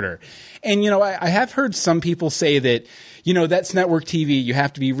smarter. And, I have heard some people say that, that's network TV. You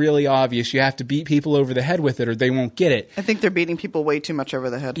have to be really obvious. You have to beat people over the head with it or they won't get it. I think they're beating people way too much over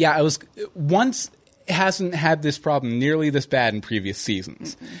the head. Yeah, once hasn't had this problem nearly this bad in previous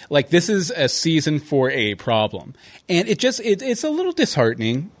seasons. Like this is a season for a problem. And it's a little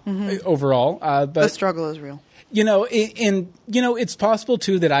disheartening overall. But the struggle is real. It's possible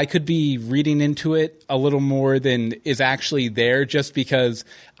too that I could be reading into it a little more than is actually there just because,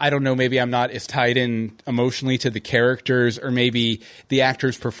 I don't know, maybe I'm not as tied in emotionally to the characters or maybe the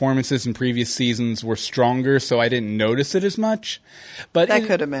actors' performances in previous seasons were stronger so I didn't notice it as much. But that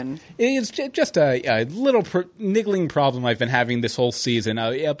could have been. It's just a little niggling problem I've been having this whole season.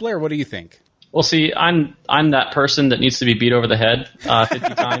 Blair, what do you think? Well, see, I'm that person that needs to be beat over the head 50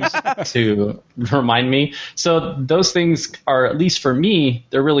 times to remind me. So those things are, at least for me,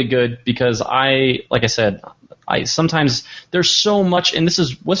 they're really good because like I said, sometimes there's so much, and this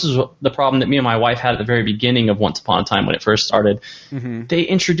is the problem that me and my wife had at the very beginning of Once Upon a Time when it first started. They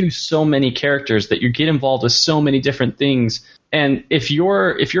introduce so many characters that you get involved with so many different things. And if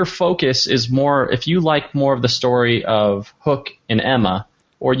your focus is more, if you like more of the story of Hook and Emma,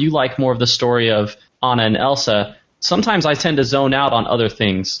 or you like more of the story of Anna and Elsa, sometimes I tend to zone out on other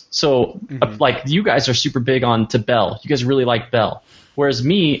things. So, like, you guys are super big on to Belle. You guys really like Belle. Whereas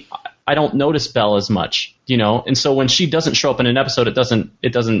me, I don't notice Belle as much, And so when she doesn't show up in an episode, it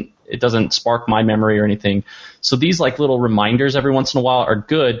doesn't spark my memory or anything. So these like little reminders every once in a while are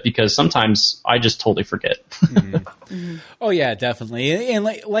good because sometimes I just totally forget. Oh yeah, definitely. And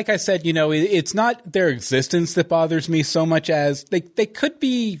like I said, it's not their existence that bothers me so much as they could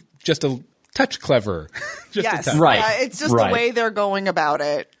be just a touch clever. Yes, right. It's just the way they're going about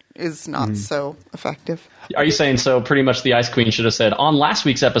it is not so effective. Are you saying so pretty much the Ice Queen should have said, on last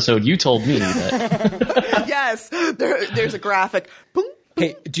week's episode, you told me that. Yes, there's a graphic. Boom.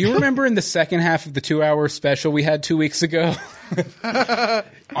 Hey, do you remember in the second half of the 2-hour special we had 2 weeks ago?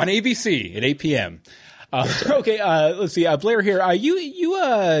 On ABC at 8 p.m. Okay, let's see. Blair here. You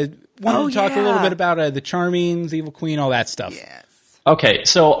wanted to talk a little bit about the Charmings, Evil Queen, all that stuff. Yes. Okay,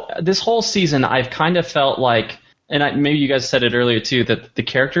 so this whole season I've kind of felt like, and maybe you guys said it earlier too, that the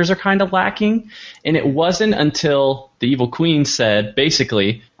characters are kind of lacking. And it wasn't until the Evil Queen said,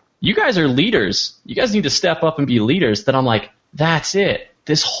 basically, you guys are leaders. You guys need to step up and be leaders. That I'm like, that's it.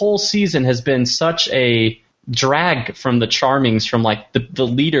 This whole season has been such a drag from the Charmings, from like the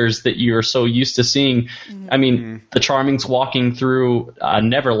leaders that you're so used to seeing. I mean, the Charmings walking through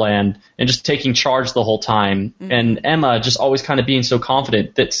Neverland and just taking charge the whole time. And Emma just always kind of being so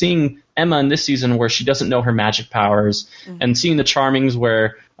confident. That seeing Emma in this season where she doesn't know her magic powers, and seeing the Charmings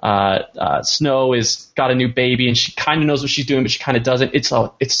where Snow is got a new baby and she kind of knows what she's doing, but she kind of doesn't.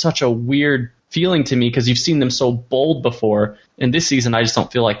 It's such a weird feeling to me because you've seen them so bold before. In this season, I just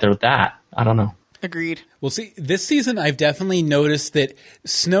don't feel like they're that. I don't know. Agreed. Well, see, this season I've definitely noticed that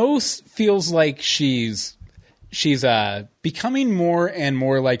Snow feels like she's becoming more and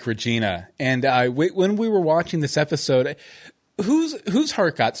more like Regina. And when we were watching this episode, whose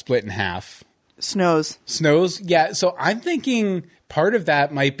heart got split in half? Snow's. Yeah. So I'm thinking part of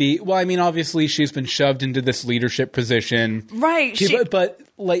that might be, well, I mean, obviously she's been shoved into this leadership position. Right. But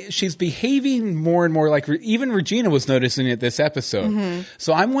like she's behaving more and more like, even Regina was noticing it this episode. Mm-hmm.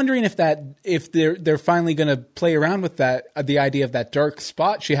 So I'm wondering if they're finally going to play around with that, the idea of that dark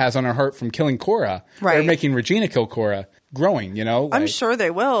spot she has on her heart from killing Cora. Right. Or making Regina kill Cora. Growing, you know? I'm sure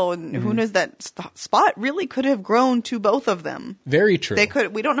they will. And who knows, that spot really could have grown to both of them. Very true. They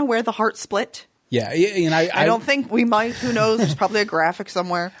could. We don't know where the heart split. Yeah, and I don't think we might. Who knows? There's probably a graphic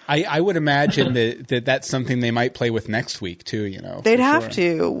somewhere. I would imagine that's something they might play with next week too. You know, they'd have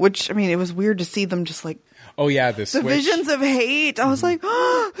to. Which, I mean, it was weird to see them just like. Oh yeah, the visions of hate. I was like,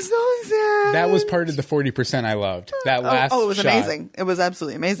 oh, so sad. That was part of the 40% I loved. That last. Oh, it was shot. Amazing. It was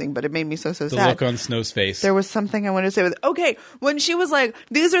absolutely amazing, but it made me so sad. The look on Snow's face. There was something I wanted to say with. Okay, when she was like,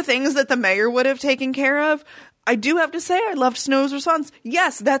 "These are things that the mayor would have taken care of." I do have to say I loved Snow's response.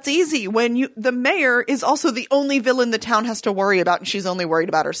 Yes, that's easy. When the mayor is also the only villain the town has to worry about, and she's only worried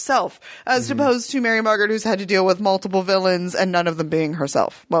about herself, as opposed to Mary Margaret, who's had to deal with multiple villains and none of them being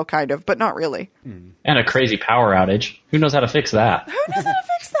herself. Well, kind of, but not really. And a crazy power outage. Who knows how to fix that? Who knows how to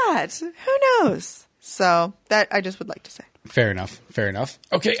fix that? Who knows? So that I just would like to say. Fair enough.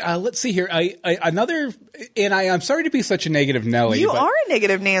 Okay, let's see here. I'm sorry to be such a negative Nelly. You are a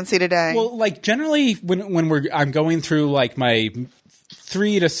negative Nancy today. Well, like generally when I'm going through like my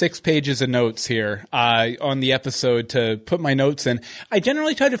 3 to 6 pages of notes here on the episode to put my notes in, I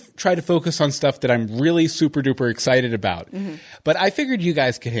generally try to focus on stuff that I'm really super duper excited about. Mm-hmm. But I figured you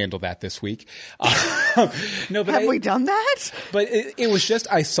guys could handle that this week. No, but have we done that? But it was just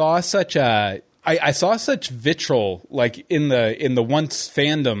I saw such vitriol like in the once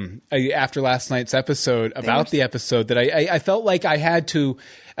fandom after last night's episode about the episode that I felt like I had to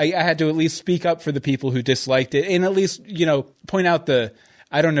at least speak up for the people who disliked it and at least, you know, point out the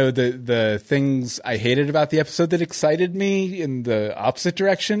things I hated about the episode that excited me in the opposite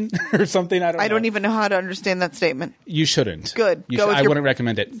direction or something. I don't even know how to understand that statement. You shouldn't. Good. I wouldn't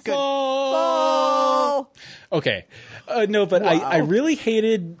recommend it. Good. Okay. No, but wow. I really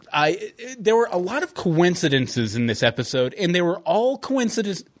hated. There were a lot of coincidences in this episode, and they were all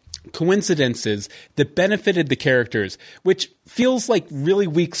coincidences that benefited the characters, which feels like really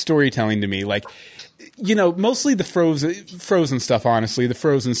weak storytelling to me. Like, you know, mostly the Frozen stuff, honestly, the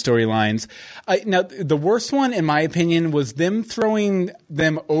Frozen storylines. Now, the worst one, in my opinion, was them throwing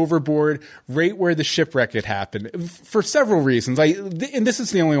them overboard right where the shipwreck had happened for several reasons. And this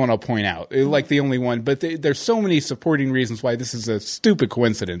is the only one I'll point out, like the only one, but there's so many supporting reasons why this is a stupid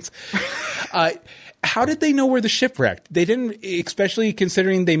coincidence. How did they know where the ship wrecked? They didn't, especially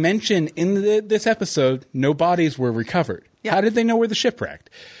considering they mentioned in this episode, no bodies were recovered. Yeah. How did they know where the ship wrecked?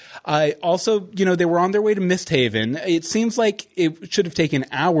 Also, you know, they were on their way to Misthaven. It seems like it should have taken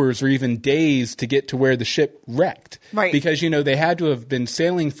hours or even days to get to where the ship wrecked. Right. Because, you know, they had to have been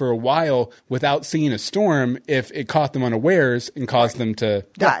sailing for a while without seeing a storm if it caught them unawares and caused them to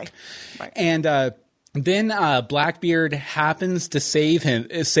die. Right. And then Blackbeard happens to save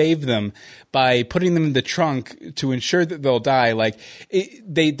them by putting them in the trunk to ensure that they'll die. Like,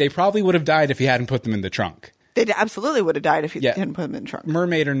 they probably would have died if he hadn't put them in the trunk. They absolutely would have died if you didn't put them in the trunk.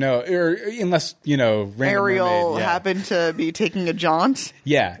 Mermaid or no, or unless, you know, Ariel happened to be taking a jaunt.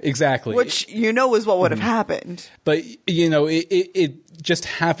 Yeah, exactly. Which, you know, is what would have happened. But, you know, it just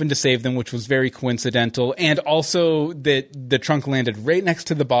happened to save them, which was very coincidental. And also that the trunk landed right next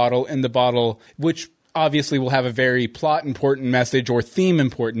to the bottle, and the bottle, which obviously will have a very plot important message or theme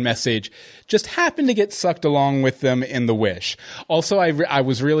important message, just happened to get sucked along with them in the wish. Also, I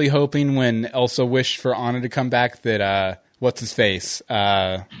was really hoping when Elsa wished for Anna to come back that what's his face,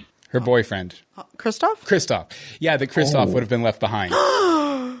 her boyfriend, Kristoff. Yeah, that Kristoff would have been left behind.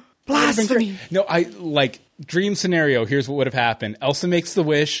 Blasphemy. No, dream scenario. Here's what would have happened. Elsa makes the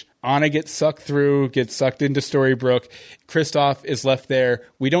wish. Anna gets sucked into Storybrooke. Kristoff is left there.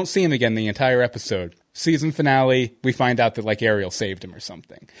 We don't see him again the entire episode. Season finale, we find out that like Ariel saved him or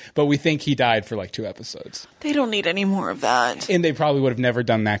something. But we think he died for like 2 episodes. They don't need any more of that. And they probably would have never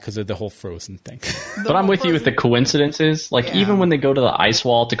done that because of the whole Frozen thing. But I'm with you with the coincidences. Like, even when they go to the ice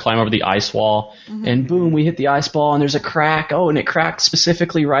wall to climb over the ice wall, and boom, we hit the ice ball, and there's a crack. Oh, and it cracked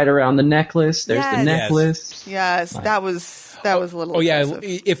specifically right around the necklace. There's the necklace. Yes, that was... That was a little. Oh yeah,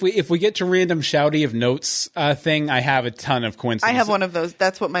 excessive. if we get to random shouty of notes thing, I have a ton of coincidences. I have one of those.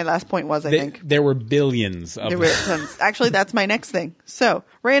 That's what my last point was, I think. There were billions of There were tons. Actually, that's my next thing. So,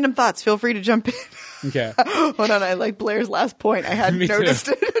 random thoughts. Feel free to jump in. Okay. Hold on, I like Blair's last point. I hadn't Me too. noticed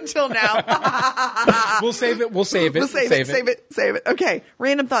it until now. We'll save it. We'll save it. Save it. Okay,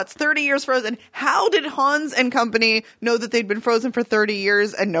 random thoughts. 30 years frozen. How did Hans and company know that they'd been frozen for 30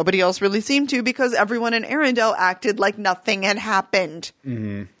 years and nobody else really seemed to, because everyone in Arendelle acted like nothing had happened?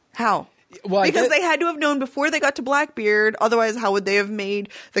 Mm-hmm. How? Well, because they had to have known before they got to Blackbeard. Otherwise, how would they have made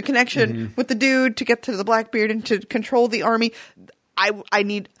the connection with the dude to get to the Blackbeard and to control the army? I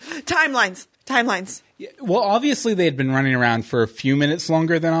need timelines. Well, obviously they had been running around for a few minutes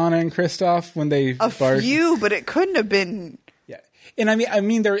longer than Anna and Kristoff when they few, but it couldn't have been. Yeah, and I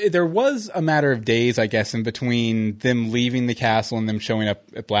mean, there was a matter of days, I guess, in between them leaving the castle and them showing up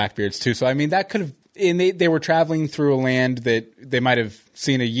at Blackbeard's too. So I mean, that could have. And they were traveling through a land that they might have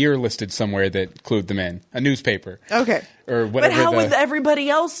seen a year listed somewhere that clued them in, a newspaper. Okay. Or whatever. But how would everybody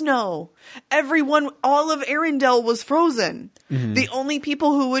else know? All of Arendelle was frozen. Mm-hmm. The only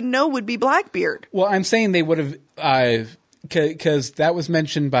people who would know would be Blackbeard. Well, I'm saying they would have, because that was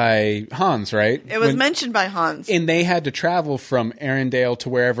mentioned by Hans, right? It was mentioned by Hans. And they had to travel from Arendelle to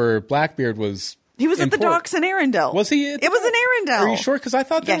wherever Blackbeard was. He was at the docks in Arendelle. Was he? It was in Arendelle. Are you sure? Because I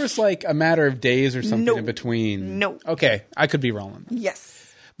thought there was like a matter of days or something in between. No. Okay, I could be wrong. Yes.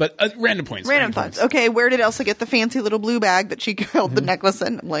 But random points. Random thoughts. Okay, where did Elsa get the fancy little blue bag that she held the necklace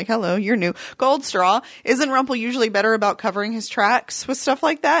in? I'm like, hello, you're new. Gold straw. Isn't Rumple usually better about covering his tracks with stuff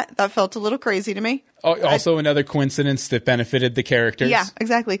like that? That felt a little crazy to me. Also, another coincidence that benefited the characters. Yeah,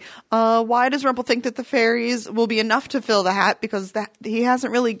 exactly. Why does Rumple think that the fairies will be enough to fill the hat? Because he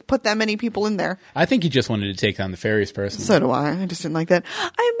hasn't really put that many people in there. I think he just wanted to take on the fairies personally. So do I. I just didn't like that.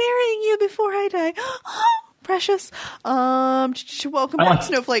 I'm marrying you before I die. Precious. Welcome back,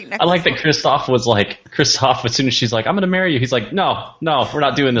 Snowflake Necklace. I like that Kristoff, as soon as she's like, I'm going to marry you, he's like, no, we're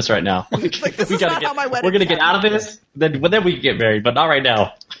not doing this right now. Like, this is not how my wedding We're going to get out of this, then we can get married, but not right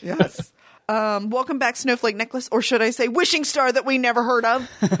now. Yes. Welcome back, Snowflake Necklace, or should I say Wishing Star that we never heard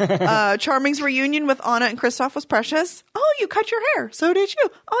of. Charming's reunion with Anna and Kristoff was precious. Oh, you cut your hair. So did you.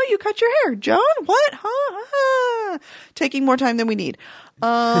 Oh, you cut your hair. Joan, what? Huh? Taking more time than we need.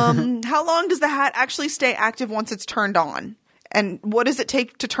 How long does the hat actually stay active once it's turned on? And what does it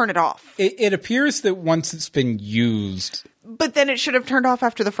take to turn it off? It appears that once it's been used. But then it should have turned off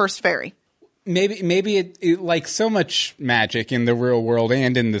after the first fairy. Maybe it like so much magic in the real world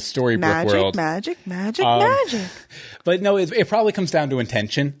and in the storybook world. Magic. But no, it probably comes down to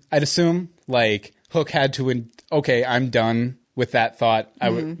intention, I'd assume. Like, Hook had to, okay, I'm done with that thought.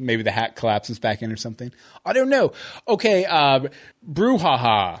 Maybe the hat collapses back in or something. I don't know. Okay,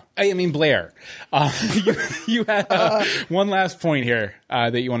 brouhaha. I mean, Blair. You had one last point here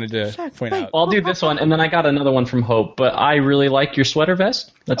that you wanted to point out. Well, I'll do this one, and then I got another one from Hope. But I really like your sweater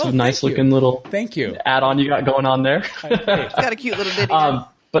vest. That's a nice looking little add-on you got going on there. It's got a cute little ditty.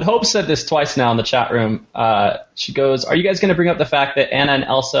 But Hope said this twice now in the chat room. She goes, are you guys going to bring up the fact that Anna and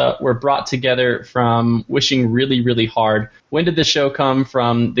Elsa were brought together from wishing really, really hard? When did the show come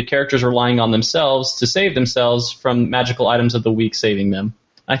from the characters relying on themselves to save themselves from magical items of the week saving them?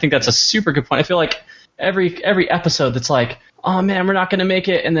 I think that's a super good point. I feel like every episode that's like, oh man, we're not going to make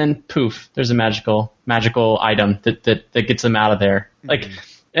it, and then poof, there's a magical item that gets them out of there. Like,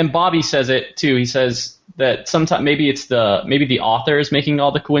 and Bobby says it too. He says that sometimes maybe the author is making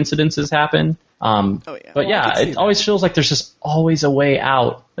all the coincidences happen. But it always feels like there's just always a way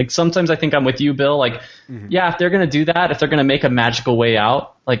out. Like sometimes I think I'm with you, Bill. Like, if they're gonna do that, if they're gonna make a magical way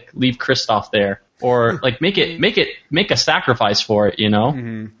out, like leave Kristoff there, or like make a sacrifice for it. You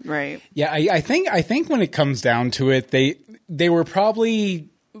know? Right. Yeah, I think when it comes down to it, they were probably.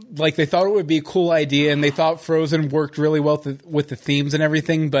 Like, they thought it would be a cool idea, and they thought Frozen worked really well with the themes and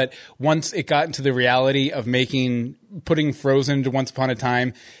everything, but once it got into the reality of putting Frozen to Once Upon a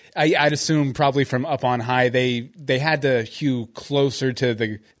Time, I'd assume probably from Up on High, they had to hew closer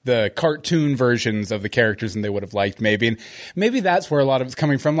to the cartoon versions of the characters than they would have liked, maybe. And maybe that's where a lot of it's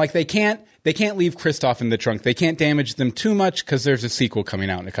coming from. Like, they can't leave Kristoff in the trunk. They can't damage them too much because there's a sequel coming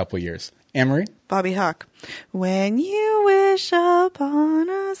out in a couple of years. Anne-Marie? Bobby Hawk. When you wish upon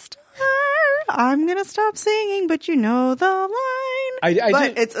a star, I'm going to stop singing, but you know the line.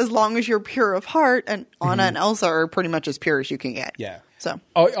 But it's as long as you're pure of heart, and Anna and Elsa are pretty much as pure as you can get. Yeah. So,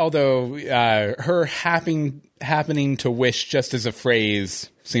 although her happening to wish just as a phrase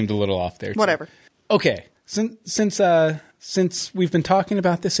seemed a little off there. Whatever. Okay. Since we've been talking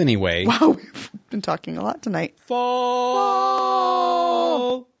about this anyway. Wow, we've been talking a lot tonight. Fall.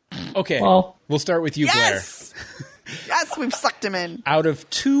 Okay, we'll start with you, yes! Blair. Yes! We've sucked him in. Out of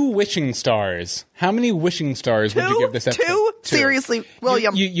 2 wishing stars, how many wishing stars would you give this episode? 2? Seriously,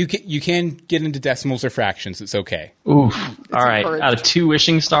 William. You can get into decimals or fractions. It's okay. Oof. All right. encouraged. Out of 2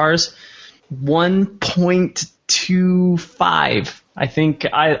 wishing stars, 1.25. I think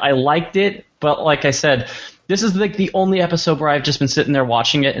I liked it, but like I said, this is like the only episode where I've just been sitting there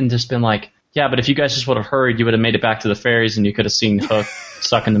watching it and just been like, yeah, but if you guys just would have hurried, you would have made it back to the fairies and you could have seen Hook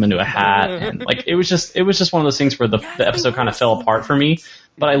sucking them into a hat. And like it was just one of those things where the episode kind of fell apart for me.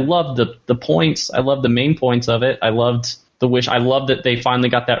 But I loved the points. I loved the main points of it. I loved the wish. I loved that they finally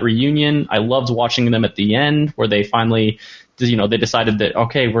got that reunion. I loved watching them at the end where they finally, they decided that,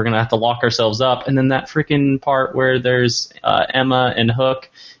 okay, we're going to have to lock ourselves up. And then that freaking part where there's Emma and Hook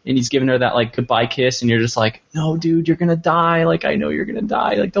and he's giving her that like goodbye kiss and you're just like, no, dude, you're going to die. Like, I know you're going to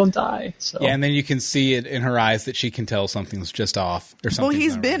die. Like, don't die. So Yeah, and then you can see it in her eyes that she can tell something's just off or something. Well,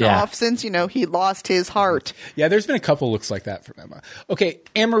 he's been off since, he lost his heart. Yeah, there's been a couple looks like that from Emma. Okay,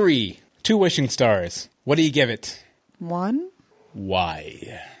 Anne-Marie, 2 wishing stars. What do you give it? 1?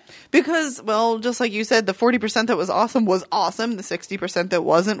 Why? Because, well, just like you said, the 40% that was awesome. The 60% that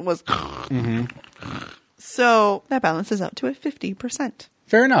wasn't was... So that balances out to a 50%.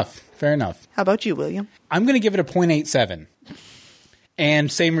 Fair enough. How about you, William? I'm going to give it a 0.87.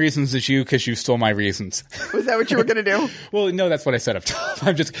 And same reasons as you, because you stole my reasons. Was that what you were going to do? Well, no, that's what I said up top.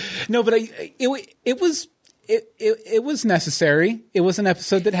 But it was necessary. It was an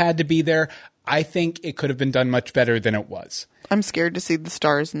episode that had to be there. I think it could have been done much better than it was. I'm scared to see the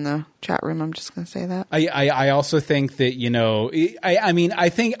stars in the chat room. I'm just going to say that. I also think that,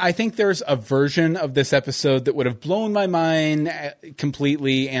 I think there's a version of this episode that would have blown my mind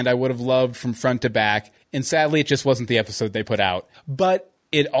completely and I would have loved from front to back. And sadly, it just wasn't the episode they put out. But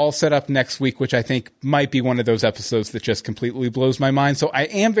it all set up next week, which I think might be one of those episodes that just completely blows my mind. So I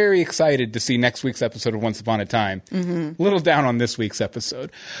am very excited to see next week's episode of Once Upon a Time. A little down on this week's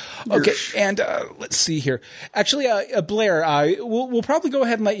episode. Okay, and let's see here. Actually, Blair, we'll probably go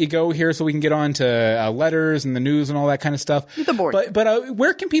ahead and let you go here so we can get on to letters and the news and all that kind of stuff. The board. But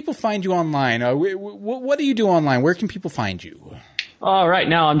where can people find you online? What do you do online? Where can people find you? Right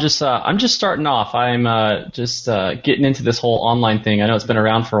now I'm just starting off. I'm just getting into this whole online thing. I know it's been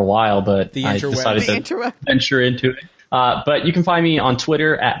around for a while, but I decided to venture into it. But you can find me on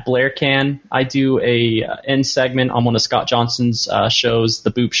Twitter at BlairCan. I do a end segment on one of Scott Johnson's shows,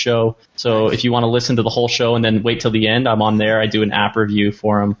 The Boop Show. So if you want to listen to the whole show and then wait till the end, I'm on there. I do an app review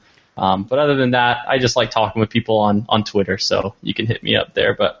for him. But other than that, I just like talking with people on Twitter, so you can hit me up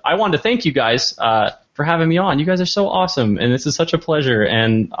there. But I wanted to thank you guys for having me on. You guys are so awesome, and this is such a pleasure,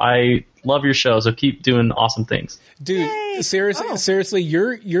 and I love your show, so keep doing awesome things. Dude, seriously,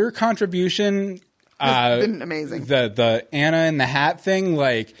 your contribution has been amazing. The Anna and the hat thing,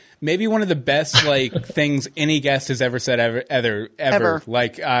 like maybe one of the best like things any guest has ever said ever.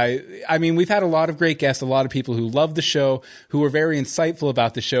 Like I mean, we've had a lot of great guests, a lot of people who love the show, who are very insightful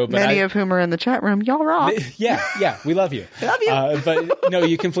about the show. But many of whom are in the chat room. Y'all rock. Yeah, we love you. Love you. But no,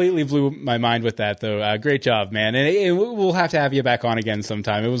 you completely blew my mind with that, though. Great job, man. And we'll have to have you back on again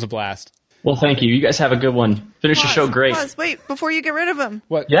sometime. It was a blast. Well, thank you. You guys have a good one. Finish the show great. Wait, before you get rid of him.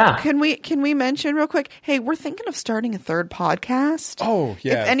 What? Yeah. Can we mention real quick? Hey, we're thinking of starting a 3rd podcast. Oh,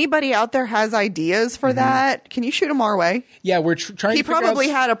 yeah. If anybody out there has ideas for that, can you shoot them our way? Yeah, we're trying. He probably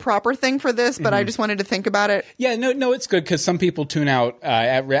had a proper thing for this, but I just wanted to think about it. Yeah, no, it's good because some people tune out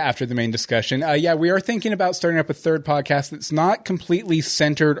after the main discussion. Yeah, we are thinking about starting up a 3rd podcast that's not completely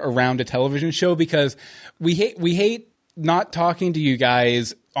centered around a television show because we hate not talking to you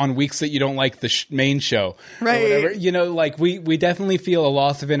guys on weeks that you don't like the main show. Right. Or whatever. Like we definitely feel a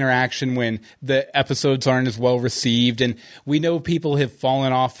loss of interaction when the episodes aren't as well received. And we know people have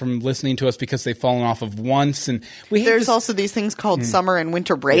fallen off from listening to us because they've fallen off of once. And there's also these things called summer and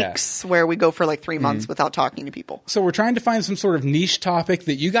winter breaks where we go for like 3 months without talking to people. So we're trying to find some sort of niche topic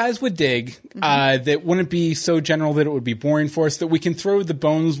that you guys would dig, that wouldn't be so general that it would be boring for us, that we can throw the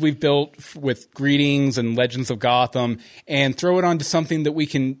bones we've built with Greetings and Legends of Gotham and throw it onto something that we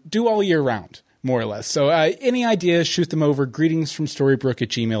can do all year round, more or less. So any ideas, shoot them over,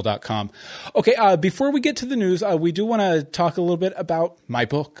 greetingsfromstorybrook@gmail.com. Okay, before we get to the news, we do want to talk a little bit about my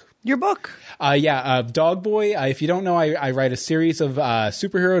book. Your book. Dog Boy. If you don't know, I write a series of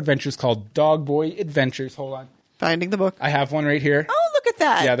superhero adventures called Dog Boy Adventures. Hold on. Finding the book. I have one right here. Oh, look at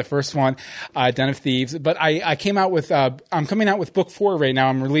that. Yeah, the first one, Den of Thieves. But I came out with, I'm coming out with book 4 right now.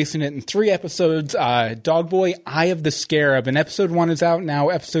 I'm releasing it in 3 episodes. Dog Boy, Eye of the Scarab. And episode 1 is out now.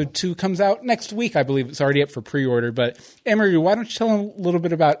 Episode 2 comes out next week. I believe it's already up for pre-order. But Emery, why don't you tell them a little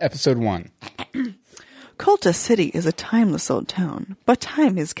bit about episode 1? Cultus City is a timeless old town, but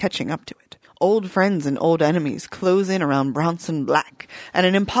time is catching up to it. Old friends and old enemies close in around Bronson Black, and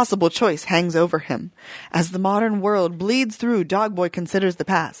an impossible choice hangs over him. As the modern world bleeds through, Dogboy considers the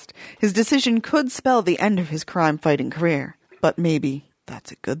past. His decision could spell the end of his crime-fighting career. But maybe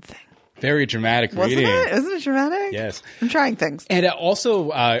that's a good thing. Very dramatic reading. Isn't it dramatic? Yes. I'm trying things. And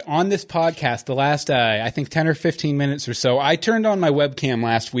also, on this podcast, the last, I think 10 or 15 minutes or so, I turned on my webcam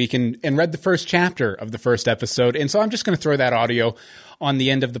last week and read the first chapter of the first episode. And so I'm just going to throw that audio on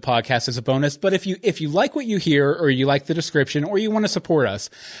the end of the podcast as a bonus. But if you like what you hear, or you like the description, or you want to support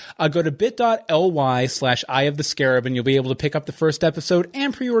us, go to bit.ly/Eye of the Scarab, and you'll be able to pick up the first episode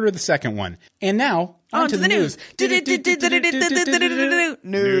and pre-order the second one. And now, on to the news.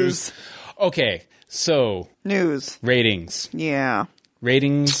 News. Okay, so News. ratings. Yeah.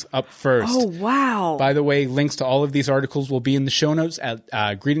 Ratings up first. Oh, wow. By the way, links to all of these articles will be in the show notes at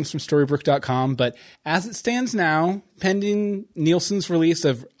greetingsfromstorybrooke.com. But as it stands now, pending Nielsen's release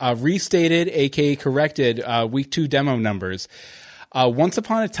of restated, aka corrected, week 2 demo numbers, Once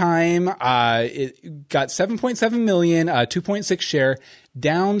Upon a Time, it got 7.7 million, 2.6 share,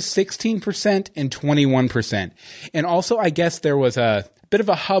 down 16% and 21%. And also, I guess there was a bit of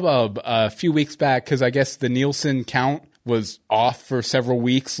a hubbub a few weeks back because I guess the Nielsen count was off for several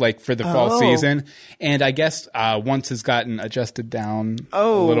weeks, like for the fall season. And I guess Once has gotten adjusted down a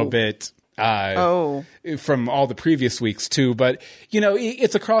little bit from all the previous weeks too. But,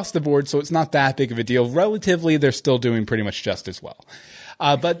 it's across the board, so it's not that big of a deal. Relatively, they're still doing pretty much just as well.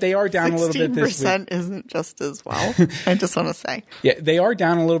 But they are down a little bit this week. 16% isn't just as well. I just want to say. Yeah, they are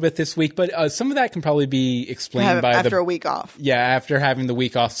down a little bit this week, but some of that can probably be explained by after a week off. Yeah, after having the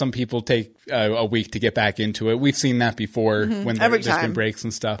week off, some people take a week to get back into it. We've seen that before when there's been breaks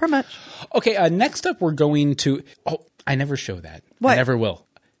and stuff. Pretty much. Okay, next up we're going to... Oh, I never show that. What? I never will.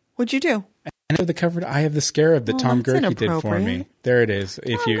 What'd you do? I know the covered Eye of the Scarab that Tom that's Gerke did for me. There it is,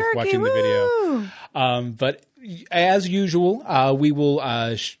 if you're watching the video. But as usual, we will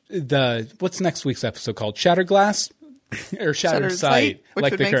what's next week's episode called? Shatterglass or Shattered Sight, which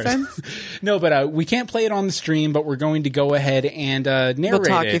like would the make curse. sense. No, but we can't play it on the stream. But we're going to go ahead and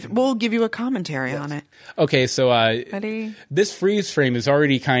narrate it. We'll give you a commentary on it. Okay, so Ready? This freeze frame is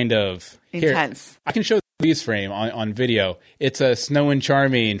already kind of intense. Here, I can show the freeze frame on video. It's Snow and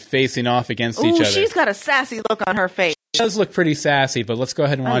Charming facing off against each other. She's got a sassy look on her face. She does look pretty sassy, but let's go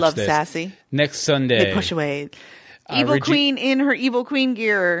ahead and watch this. I love sassy. Next Sunday. They push away. Evil Queen in her Evil Queen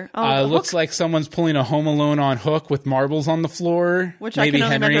gear. Looks like someone's pulling a Home Alone on Hook with marbles on the floor. Which maybe I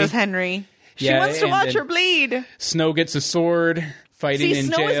can only Henry. remember as Henry. She wants to watch her bleed. Snow gets a sword, fighting in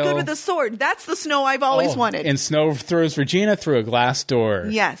jail. Snow is good with a sword. That's the Snow I've always wanted. And Snow throws Regina through a glass door.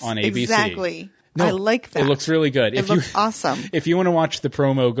 Yes, on ABC. Exactly. No, I like that. It looks really good. It looks awesome. If you want to watch the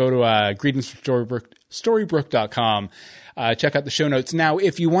promo, go to greetingsfromstorybrooke.com. Check out the show notes. Now,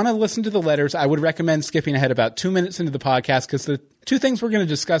 if you want to listen to the letters, I would recommend skipping ahead about 2 minutes into the podcast because the two things we're going to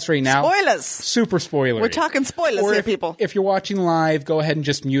discuss right now. Spoilers. Super spoilery. We're talking spoilers here, people. If you're watching live, go ahead and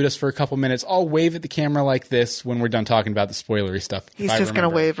just mute us for a couple minutes. I'll wave at the camera like this when we're done talking about the spoilery stuff. He's just going to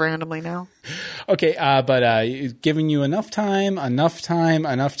wave randomly now. Okay, but giving you enough time.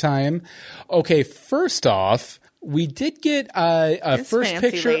 Okay, first off, we did get a first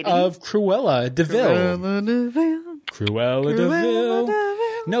picture of Cruella de Vil. Cruella de Vil.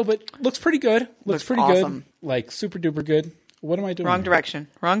 No, but looks pretty good. Looks pretty awesome. Good. Like super duper good. What am I doing? Wrong direction.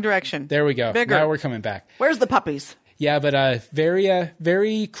 There we go. Bigger. Now we're coming back. Where's the puppies? Yeah, but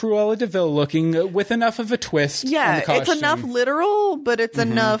very Cruella de Vil looking with enough of a twist. Yeah, in the costume. It's enough literal, but it's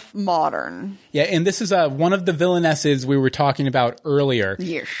enough modern. Yeah, and this is one of the villainesses we were talking about earlier.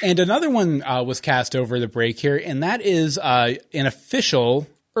 Yes. And another one was cast over the break here, and that is an official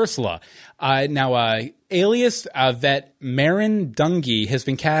Ursula. Now, alias vet Maren Dungy has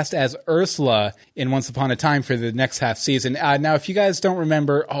been cast as Ursula in Once Upon a Time for the next half season. Now, if you guys don't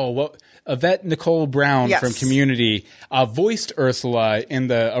remember, Yvette Nicole Brown from Community voiced Ursula in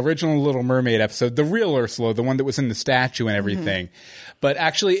the original Little Mermaid episode, the real Ursula, the one that was in the statue and everything. But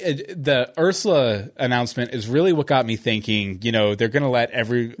actually, the Ursula announcement is really what got me thinking, they're going to let all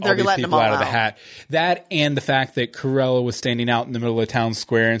these people out of the hat. That and the fact that Cruella was standing out in the middle of town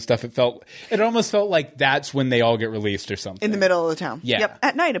square and stuff, it almost felt like that's when they all get released or something. In the middle of the town. Yeah. Yep.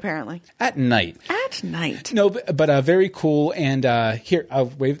 At night, apparently. At night. No, but very cool. And here, I'll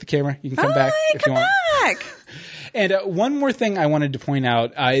wave at the camera. You can come back if you want. Back. And one more thing I wanted to point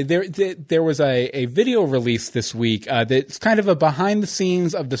out, there was a video release this week that's kind of a behind the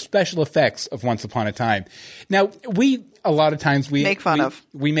scenes of the special effects of Once Upon a Time. Now, a lot of times we make fun of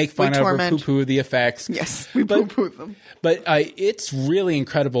or poo-poo the effects. Yes, we poo-poo them. But it's really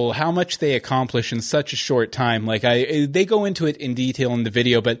incredible how much they accomplish in such a short time. Like they go into it in detail in the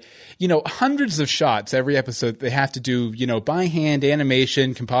video, but hundreds of shots every episode they have to do, by hand,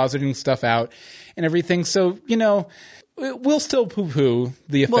 animation, compositing stuff out, and everything. So we'll still poo-poo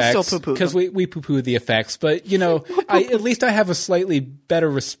the effects. We'll still poo-poo because we poo-poo the effects. But at least I have a slightly better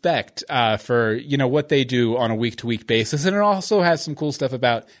respect for what they do on a week-to-week basis, and it also has some cool stuff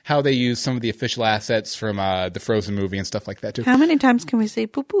about how they use some of the official assets from the Frozen movie and stuff like that too. How many times can we say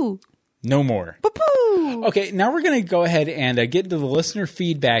poo-poo? No more. Poo-poo! Okay, now we're going to go ahead and get into the listener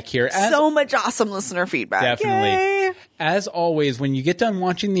feedback here. So much awesome listener feedback. Definitely. Yay! As always, when you get done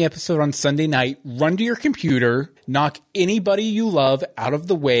watching the episode on Sunday night, run to your computer, knock anybody you love out of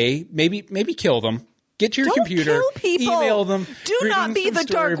the way, maybe kill them. Get to your computer, kill people. Email them. Do not be the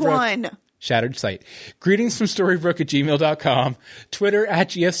dark one. Shattered Sight. Greetings from Storybrooke@gmail.com. Twitter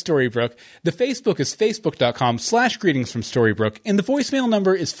 @GSStorybrooke. The Facebook is facebook.com/greetings from Storybrooke. And the voicemail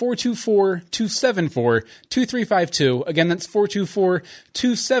number is 424-274-2352. Again, that's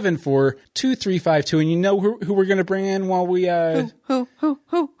 424-274-2352. And you know who we're going to bring in while we... Who?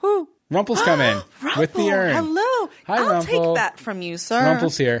 Rumple's come in with the urn. Hello. Hi, I'll Rumple. take that from you, sir.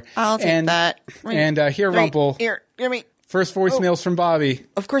 Rumple's here. I'll take that. And here, Rumple. Here, give me. First voicemail's from Bobby.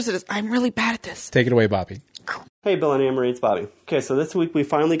 Of course it is. I'm really bad at this. Take it away, Bobby. Hey, Bill and Anne-Marie, it's Bobby. Okay, so this week we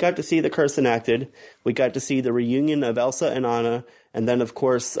finally got to see the curse enacted. We got to see the reunion of Elsa and Anna, and then, of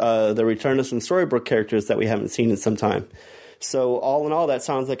course, the return of some Storybrooke characters that we haven't seen in some time. So all in all, that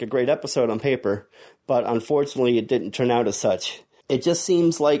sounds like a great episode on paper, but unfortunately it didn't turn out as such. It just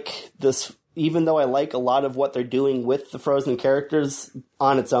seems like this, even though I like a lot of what they're doing with the Frozen characters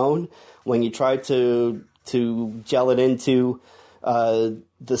on its own, when you try to gel it into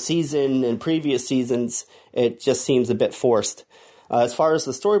the season and previous seasons, it just seems a bit forced. As far as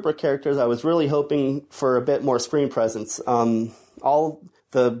the Storybrooke characters, I was really hoping for a bit more screen presence. All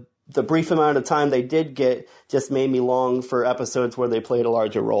the brief amount of time they did get just made me long for episodes where they played a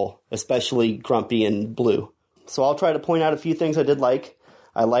larger role, especially Grumpy and Blue. So I'll try to point out a few things I did like.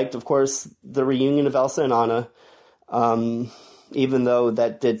 I liked, of course, the reunion of Elsa and Anna, even though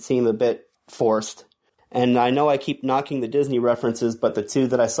that did seem a bit forced. And I know I keep knocking the Disney references, but the two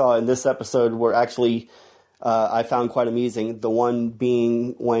that I saw in this episode were actually, I found quite amusing. The one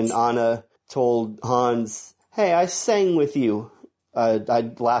being when Anna told Hans, "Hey, I sang with you."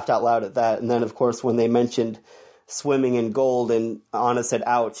 I laughed out loud at that. And then, of course, when they mentioned swimming in gold and Anna said,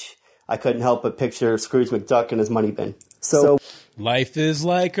 "Ouch," I couldn't help but picture Scrooge McDuck in his money bin. So life is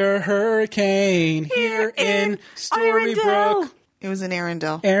like a hurricane here in Storybrooke. It was in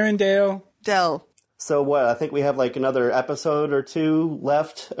Arendelle. Dell. So what, I think we have like another episode or two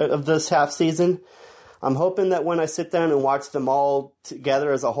left of this half season. I'm hoping that when I sit down and watch them all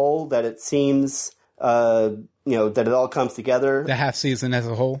together as a whole, that it seems, that it all comes together. The half season as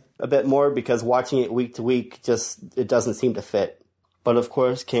a whole? A bit more, because watching it week to week, it doesn't seem to fit. But of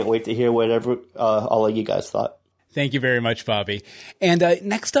course, can't wait to hear whatever all of you guys thought. Thank you very much, Bobby. And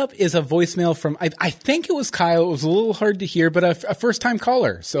next up is a voicemail from, I think it was Kyle. It was a little hard to hear, but a first-time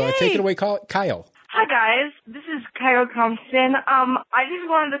caller. So take it away, Kyle. Hi, guys. This is Kyle Thompson. I just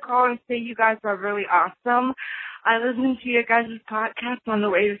wanted to call and say you guys are really awesome. I listen to your guys' podcast on the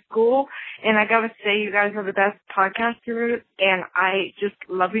way to school, and I gotta say you guys are the best podcasters, and I just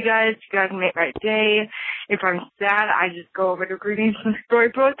love you guys. You guys make my day. If I'm sad, I just go over to Greetings from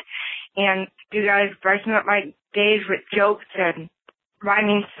Storybrooke, and you guys brighten up my days with jokes and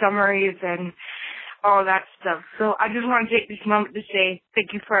rhyming summaries and all that stuff. So I just want to take this moment to say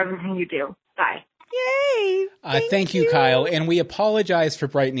thank you for everything you do. Bye. Yay! Thank you, Kyle. And we apologize for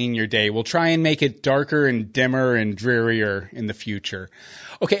brightening your day. We'll try and make it darker and dimmer and drearier in the future.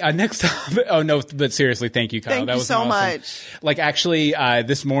 Okay, next up. Oh, no, but seriously, thank you, Kyle. Thank that you was so awesome. much. Like, actually,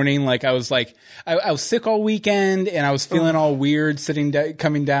 this morning, I was sick all weekend, and I was feeling all weird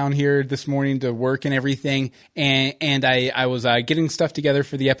coming down here this morning to work and everything. And I was getting stuff together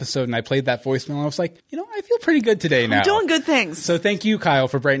for the episode, and I played that voicemail, and I was like, I feel pretty good today now. I'm doing good things. So thank you, Kyle,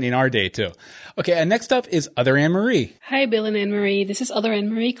 for brightening our day, too. Okay, and next up is Other Anne-Marie. Hi, Bill and Anne-Marie. This is Other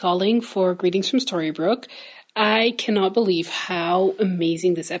Anne-Marie calling for Greetings from Storybrooke. I cannot believe how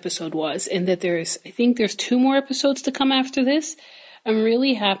amazing this episode was, and that I think there's 2 more episodes to come after this. I'm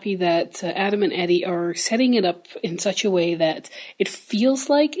really happy that Adam and Eddie are setting it up in such a way that it feels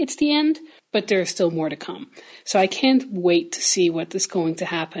like it's the end, but there's still more to come. So I can't wait to see what is going to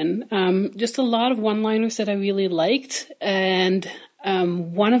happen. Just a lot of one-liners that I really liked, and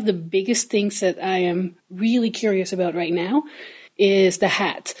one of the biggest things that I am really curious about right now is the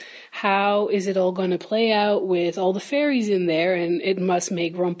hat. How is it all going to play out with all the fairies in there? And it must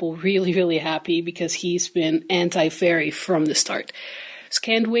make Rumpel really, really happy because he's been anti-fairy from the start. So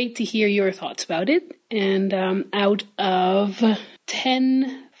can't wait to hear your thoughts about it. And out of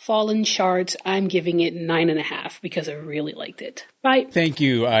 10 Fallen Shards, I'm giving it 9.5 because I really liked it. Bye. Thank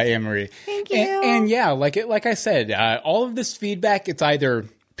you, Anne-Marie. Thank you. And yeah, like I said, all of this feedback, it's either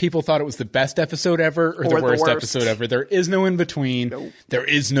people thought it was the best episode ever or the worst episode ever. There is no in between. Nope. There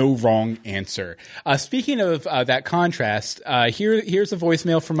is no wrong answer. Speaking of that contrast, here's a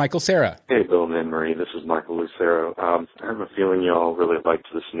voicemail from Michael Cera. Hey, Bill and Anne-Marie. This is Michael Lucero. I have a feeling y'all really liked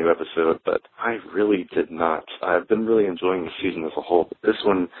this new episode, but I really did not. I've been really enjoying the season as a whole, but this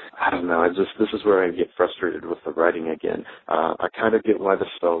one, I don't know. This is where I get frustrated with the writing again. I kind of get why the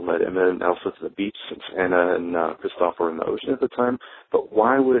spell led Emma and Elsa to the beach since Anna and Kristoff were in the ocean at the time, but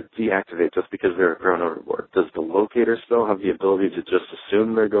why would it deactivate just because they're thrown overboard? Does the locator spell have the ability to just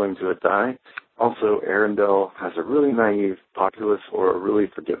assume they're going to die? Also, Arendelle has a really naive populace or a really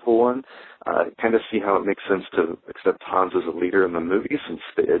forgetful one. Kind of see how it makes sense to accept Hans as a leader in the movie since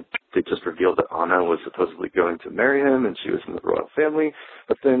they just revealed that Anna was supposedly going to marry him and she was in the royal family,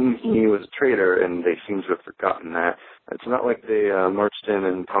 but then he was a traitor and they seem to have forgotten that. It's not like they marched in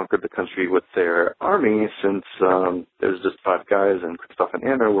and conquered the country with their army since there was just 5 guys and Kristoff and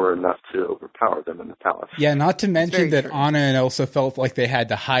Anna were enough to overpower them in the palace. Yeah, not to mention that Anna and Elsa felt like they had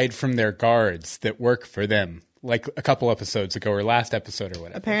to hide from their guards that work for them, like a couple episodes ago or last episode or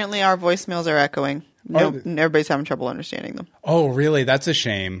whatever. Apparently our voicemails are echoing. Everybody's having trouble understanding them. Oh, really? That's a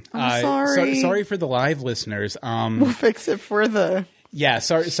shame. I'm sorry. Sorry for the live listeners. We'll fix it for the... Yeah,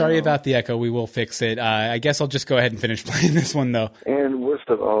 sorry about the echo. We will fix it. I guess I'll just go ahead and finish playing this one, though. And worst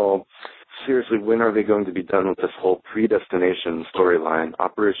of all, seriously, when are they going to be done with this whole predestination storyline,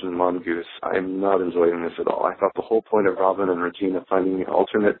 Operation Mongoose? I'm not enjoying this at all. I thought the whole point of Robin and Regina finding the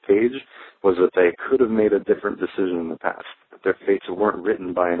alternate page was that they could have made a different decision in the past, that their fates weren't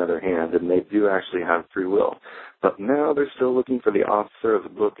written by another hand, and they do actually have free will. But now they're still looking for the author of the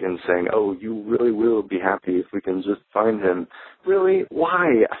book and saying, oh, you really will be happy if we can just find him. Really?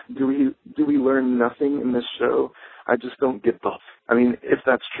 Why? Do we learn nothing in this show? I just don't get the... I mean, if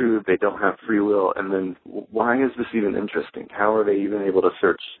that's true, they don't have free will, and then why is this even interesting? How are they even able to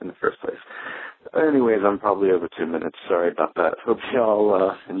search in the first place? Anyways, I'm probably over 2 minutes. Sorry about that. Hope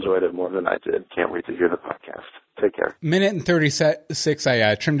y'all enjoyed it more than I did. Can't wait to hear the podcast. Take care. Minute and 36,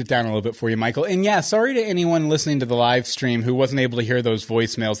 I trimmed it down a little bit for you, Michael. And yeah, sorry to anyone listening to the live stream who wasn't able to hear those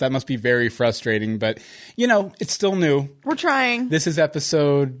voicemails. That must be very frustrating, but, you know, it's still new. We're trying. This is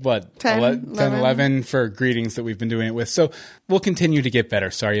episode, 10, 11 for Greetings that we've been doing it with. So we'll continue to get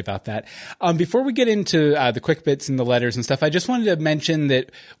better. Sorry about that. Before we get into the quick bits and the letters and stuff, I just wanted to mention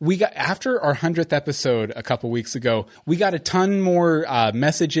that we got, after our 100th episode a couple weeks ago, we got a ton more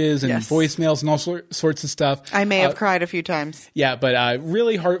messages and voicemails and all sorts of stuff. I may have cried a few times. Yeah, but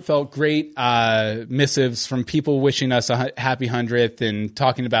really heartfelt, great missives from people wishing us a happy 100th and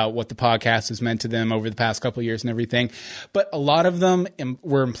talking about what the podcast has meant to them over the past couple of years and everything. But a lot of them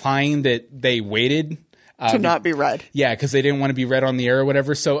were implying that they waited to not be read. Yeah, because they didn't want to be read on the air or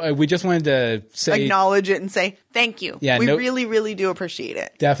whatever. So we just wanted to say... acknowledge it and say thank you. Yeah, we really, really do appreciate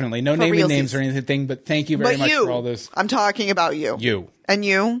it. Definitely. No naming names or anything, but thank you very much for all those. I'm talking about you. You. And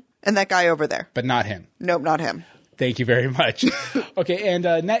you. And that guy over there. But not him. Nope, not him. Thank you very much. Okay, and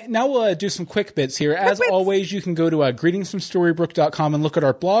now we'll do some quick bits here. As always, you can go to greetingsfromstorybrooke.com and look at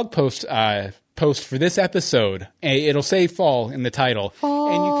our blog post for this episode. It'll say fall in the title. Fall.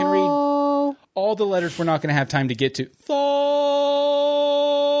 And you can read all the letters we're not going to have time to get to. Fall.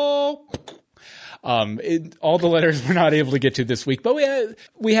 All the letters we're not able to get to this week, but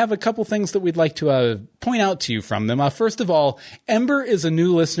we have a couple things that we'd like to point out to you from them. First of all, Ember is a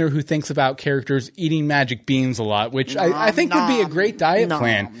new listener who thinks about characters eating magic beans a lot, which I think would be a great diet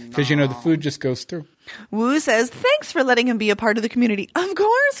plan because, you know, the food just goes through. Woo says, thanks for letting him be a part of the community. Of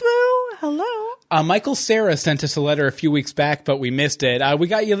course, Woo. Hello. Michael Cera sent us a letter a few weeks back, but we missed it. We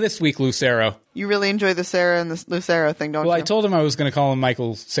got you this week, Lucero. You really enjoy the Sarah and the Lucero thing, don't you? Well, I told him I was going to call him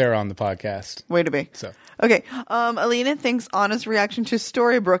Michael Cera on the podcast. Way to be. So. Okay. Alina thinks Anna's reaction to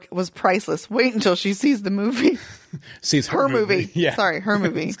Storybrooke was priceless. Wait until she sees the movie. Sees her movie. Yeah. Sorry, her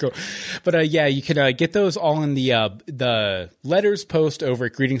movie. That's cool. But yeah, you can get those all in the letters post over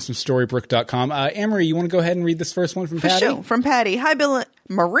at greetingsfromstorybrooke.com. Anne-Marie, you want to go ahead and read this first one from Patty? Sure. From Patty. Hi, Bill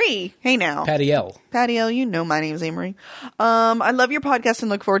Marie. Hey now. Patty L. Patty L, you know my name's Amory. I love your podcast and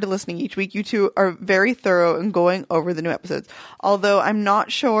look forward to listening each week. You two are very thorough in going over the new episodes. Although I'm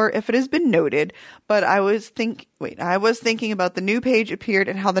not sure if it has been noted, but I was thinking about the new page appeared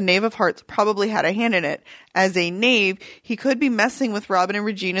and how the Knave of Hearts probably had a hand in it. As a knave, he could be messing with Robin and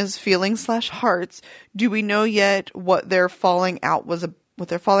Regina's feelings/hearts. Do we know yet what their falling out was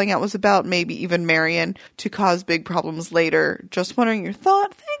about? Maybe even Marion to cause big problems later. Just wondering your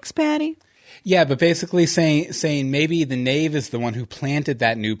thought. Thanks, Patty. Yeah, but basically saying maybe the knave is the one who planted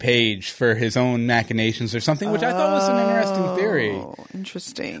that new page for his own machinations or something, which I thought was an interesting theory. Oh,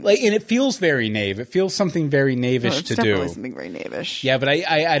 interesting. And it feels very knave. It feels something very knavish to do. Definitely something very knavish. Yeah, but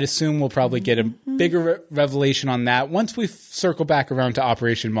I'd assume we'll probably get a bigger revelation on that once we circle back around to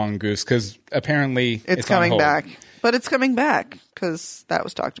Operation Mongoose, because apparently it's coming on hold. back. But it's coming back because that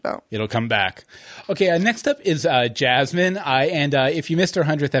was talked about. It'll come back. Okay, next up is Jasmine. And if you missed our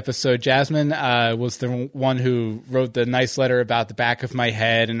 100th episode, Jasmine was the one who wrote the nice letter about the back of my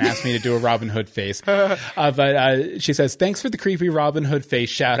head and asked me to do a Robin Hood face. But she says, thanks for the creepy Robin Hood face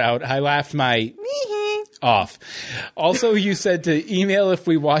shout out. I laughed my off. Also, you said to email if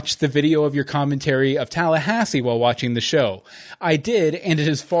we watched the video of your commentary of Tallahassee while watching the show. I did, and it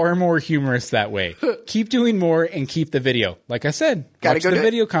is far more humorous that way. Keep doing more and keep the video. Like I said, watch the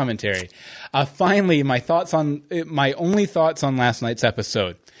video commentary. Finally, my only thoughts on last night's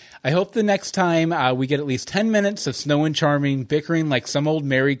episode. I hope the next time we get at least 10 minutes of Snow and Charming bickering like some old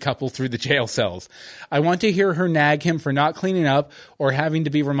married couple through the jail cells. I want to hear her nag him for not cleaning up or having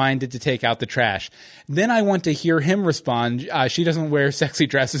to be reminded to take out the trash. Then I want to hear him respond, she doesn't wear sexy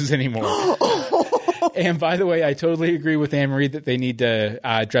dresses anymore. And by the way, I totally agree with Anne-Marie that they need to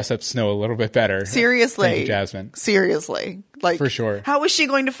dress up Snow a little bit better. Seriously. Thank you, Jasmine. Seriously. For sure. How is she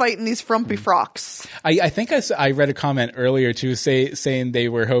going to fight in these frumpy frocks? I think I read a comment earlier, too, saying they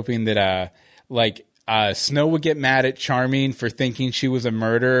were hoping that, Snow would get mad at Charming for thinking she was a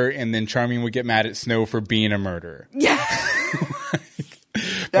murderer, and then Charming would get mad at Snow for being a murderer. Yeah.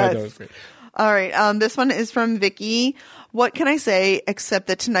 Yes. All right. This one is from Vicky. What can I say except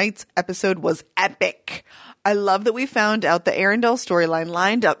that tonight's episode was epic? I love that we found out the Arendelle storyline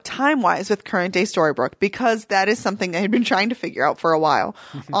lined up time-wise with current-day Storybrooke, because that is something I had been trying to figure out for a while.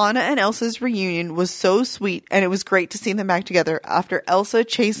 Anna and Elsa's reunion was so sweet, and it was great to see them back together after Elsa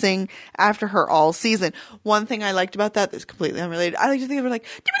chasing after her all season. One thing I liked about that that's completely unrelated, I like to think they were like,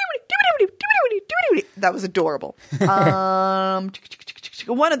 that was adorable.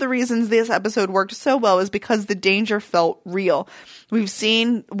 One of the reasons this episode worked so well is because the danger felt real. We've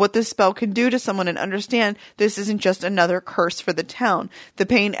seen what this spell can do to someone and understand this isn't just another curse for the town. The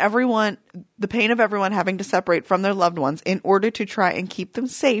pain of everyone having to separate from their loved ones in order to try and keep them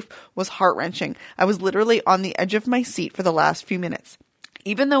safe was heart-wrenching. I was literally on the edge of my seat for the last few minutes.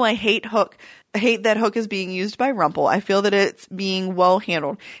 Even though I hate that Hook is being used by Rumple, I feel that it's being well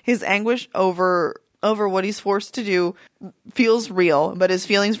handled. His anguish over what he's forced to do feels real, but his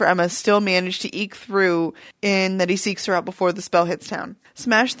feelings for Emma still manage to eke through in that he seeks her out before the spell hits town.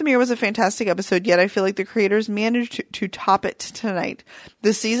 Smash the Mirror was a fantastic episode, yet I feel like the creators managed to top it tonight.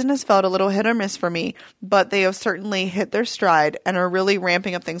 This season has felt a little hit or miss for me, but they have certainly hit their stride and are really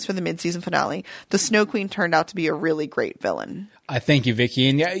ramping up things for the mid-season finale. The Snow Queen turned out to be a really great villain. I thank you, Vicky.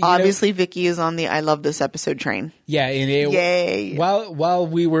 And obviously, Vicky is on the I love this episode train. Yeah, yay! While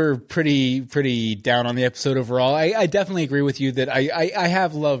we were pretty down on the episode overall, I definitely agree with you that I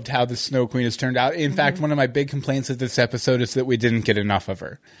have loved how the Snow Queen has turned out. In fact, one of my big complaints of this episode is that we didn't get enough of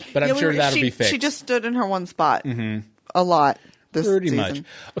her. But I'm sure that'll be fixed. She just stood in her one spot a lot. Pretty much.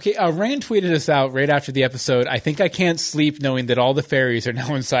 Okay, Rand tweeted us out right after the episode. I think I can't sleep knowing that all the fairies are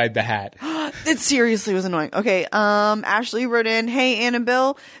now inside the hat. It seriously was annoying. Okay, Ashley wrote in, hey, Ann and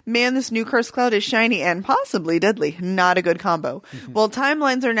Bill, man, this new curse cloud is shiny and possibly deadly. Not a good combo. Well,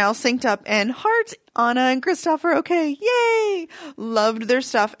 timelines are now synced up and Heart, Anna, and Kristoff are okay. Yay! Loved their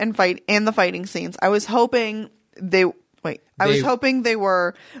stuff and the fighting scenes. I was hoping they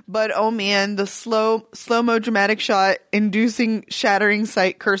were, but oh man, the slow-mo dramatic shot inducing shattering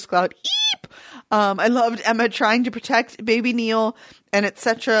sight curse cloud. Eep! I loved Emma trying to protect baby Neil and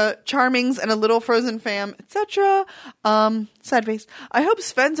etc. Charmings and a little frozen fam, etc. Sad face. I hope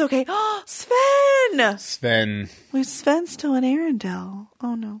Sven's okay. Sven! Wait, Sven's still in Arendelle.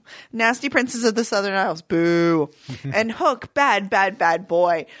 Oh no. Nasty Princess of the Southern Isles. Boo. And Hook, bad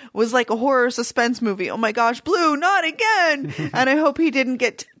boy. Was like a horror suspense movie. Oh my gosh, Blue, not again! And I hope he didn't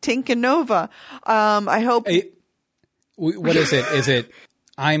get Tink and Nova. I hope... What is it? Is it,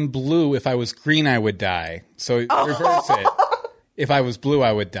 I'm blue, if I was green I would die. So reverse it. If I was blue,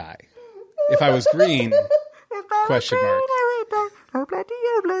 I would die. If I was green, question mark.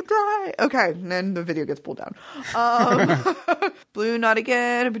 gonna die. Okay, and then the video gets pulled down. Blue, not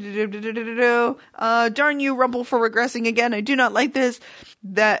again. Darn you, Rumple, for regressing again. I do not like this.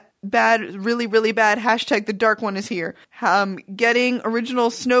 That bad, really, really bad. Hashtag the dark one is here. Getting original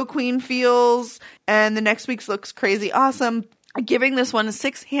Snow Queen feels, and the next week's looks crazy awesome. Giving this one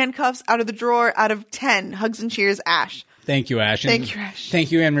 6 handcuffs out of the drawer out of 10. Hugs and cheers, Ash. Thank you, Ash. Thank you, Ash.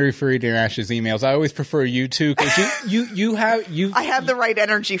 Thank you, Anne-Marie, for reading Ash's emails. I always prefer you two because I have the right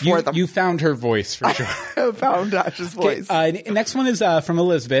energy for them. You found her voice for sure. I found Ash's voice. Next one is from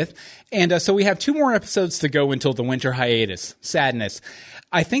Elizabeth. And so we have 2 more episodes to go until the winter hiatus. Sadness.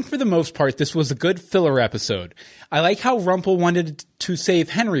 I think for the most part, this was a good filler episode. I like how Rumple wanted to save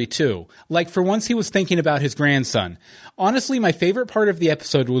Henry, too. Like, for once he was thinking about his grandson. Honestly, my favorite part of the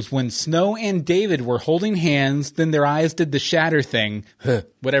episode was when Snow and David were holding hands, then their eyes did the shatter thing.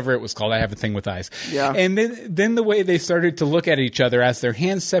 Whatever it was called. I have a thing with eyes. Yeah. And then the way they started to look at each other as their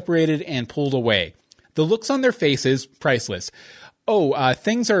hands separated and pulled away. The looks on their faces, priceless.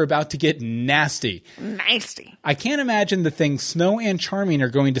 Things are about to get nasty. Nasty. I can't imagine the things Snow and Charming are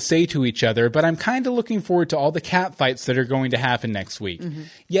going to say to each other, but I'm kind of looking forward to all the cat fights that are going to happen next week. Mm-hmm.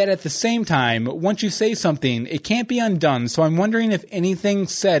 Yet at the same time, once you say something, it can't be undone, so I'm wondering if anything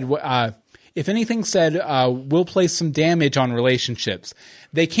said will place some damage on relationships.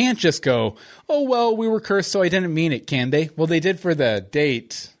 They can't just go, oh, well, we were cursed, so I didn't mean it, can they? Well, they did for the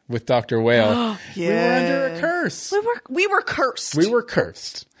date with Dr. Whale. Yeah. We were under a curse. We were cursed. We were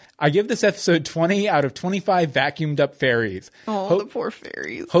cursed. I give this episode 20 out of 25 vacuumed up fairies. Oh, the poor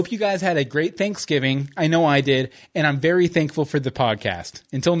fairies. Hope you guys had a great Thanksgiving. I know I did, and I'm very thankful for the podcast.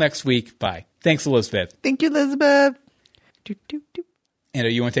 Until next week, bye. Thanks, Elizabeth. Thank you, Elizabeth.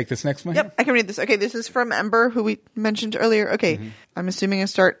 And you want to take this next one? Yep, I can read this. Okay, this is from Ember, who we mentioned earlier. Okay, I'm assuming I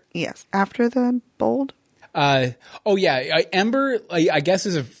start, yes, after the bold. Ember, I guess,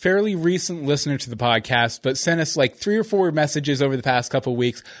 is a fairly recent listener to the podcast, but sent us like 3 or 4 messages over the past couple of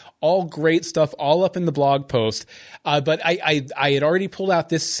weeks. All great stuff, all up in the blog post. But I had already pulled out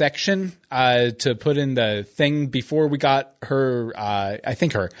this section to put in the thing before we got her,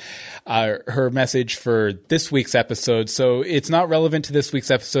 her message for this week's episode. So it's not relevant to this week's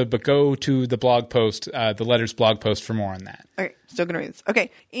episode, but go to the blog post, the Letters blog post for more on that. Okay, still going to read this.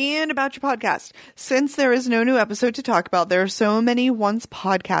 Okay, and about your podcast. Since there is no new episode to talk about, there are so many once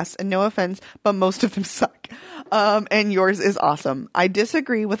podcasts, and no offense, but most of them suck. And yours is awesome. I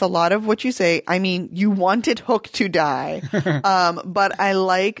disagree with a lot of what you say. I mean, you wanted Hook to die. But I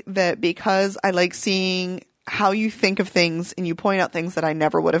like that because I like seeing how you think of things and you point out things that I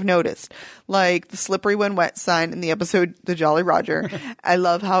never would have noticed. Like the slippery when wet sign in the episode The Jolly Roger. I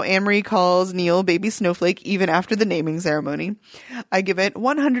love how Anne-Marie calls Neil Baby Snowflake even after the naming ceremony. I give it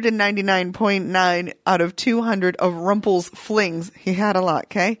 199.9 out of 200 of Rumple's flings. He had a lot,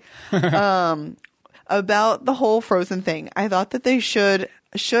 okay? About the whole Frozen thing, I thought that they should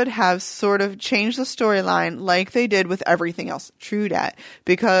have sort of changed the storyline like they did with everything else. True dat,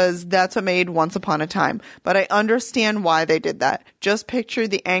 because that's what made Once Upon a Time. But I understand why they did that. Just picture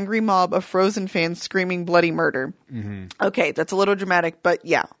the angry mob of Frozen fans screaming bloody murder. Mm-hmm. Okay, that's a little dramatic, but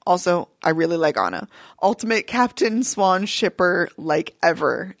yeah. Also, I really like Anna. Ultimate Captain Swan shipper like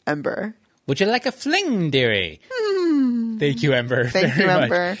ever, Ember. Would you like a fling, dearie? Thank you, Ember. Thank you,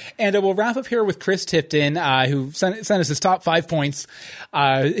 Ember. Much. And we'll wrap up here with Chris Tipton, who sent us his top 5 points.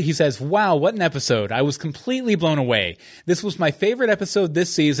 He says, wow, what an episode. I was completely blown away. This was my favorite episode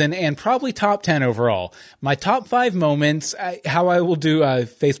this season and probably top 10 overall. My top 5 moments, how I will do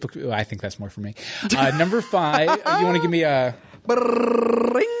Facebook. I think that's more for me. Number 5, you want to give me a...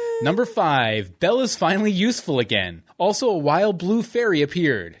 Number 5, Bella's finally useful again. Also, a wild blue fairy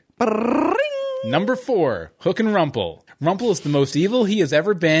appeared. Number 4, Hook and Rumple. Rumple is the most evil he has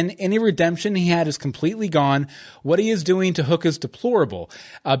ever been. Any redemption he had is completely gone. What he is doing to Hook is deplorable.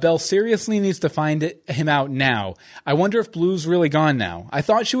 Belle seriously needs to find him out now. I wonder if Blue's really gone now. I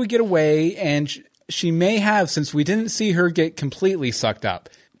thought she would get away, and she may have since we didn't see her get completely sucked up.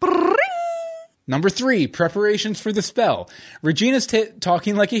 Number 3, preparations for the spell. Regina's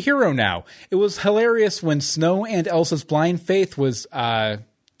talking like a hero now. It was hilarious when Snow and Elsa's blind faith was...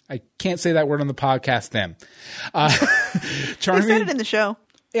 I can't say that word on the podcast then. Charming. They said it in the show.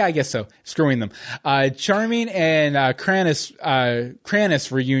 Yeah, I guess so. Screwing them. Charming and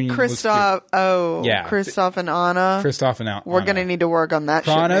Kranis reunion. Kristoff. Oh, yeah. Kristoff and Anna. Kristoff and Anna. We're going to need to work on that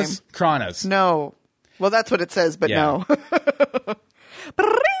Kranas? shit name. Kranas. No. Well, that's what it says, but no.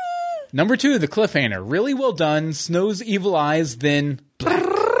 Number 2, the cliffhanger. Really well done. Snow's evil eyes, then...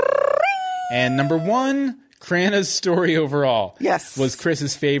 And number 1... Krana's story overall Yes. was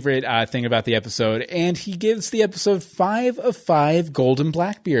Chris's favorite thing about the episode, and he gives the episode 5 of 5 golden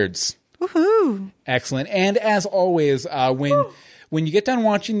Blackbeards. Woohoo! Excellent. And as always, when you get done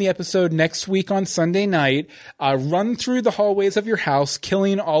watching the episode next week on Sunday night, run through the hallways of your house,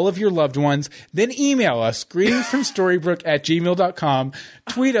 killing all of your loved ones. Then email us, greetingsfromstorybrook@gmail.com.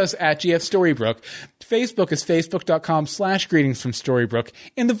 Tweet us at GFStorybrook. Facebook is facebook.com/greetingsfromstorybrook.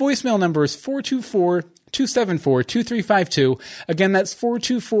 And the voicemail number is 424-274-2352. Again, that's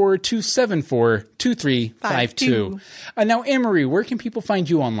 424-274-2352. Now, Anne-Marie, where can people find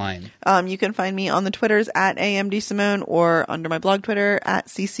you online? You can find me on the Twitters at AMDSimone or under my blog Twitter at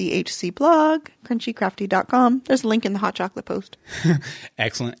CCHCblog, crunchycrafty.com. There's a link in the hot chocolate post.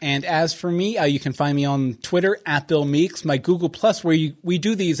 Excellent. And as for me, you can find me on Twitter at Bill Meeks, my Google Plus, where we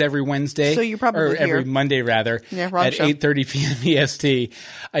do these every Wednesday. So you're probably or here. every Monday, rather, Yeah, wrong at show. 8:30 p.m. EST.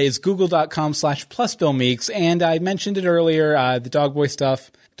 Is google.com/plus Bill Meeks. And I mentioned it earlier, the Dogboy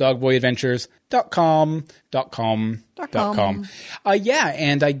stuff, dogboyadventures.com. Yeah,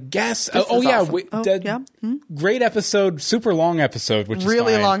 and I guess awesome. Great episode, super long episode, which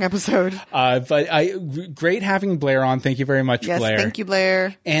Really is fine. long episode. But great having Blair on. Thank you very much, Yes, Blair. thank you,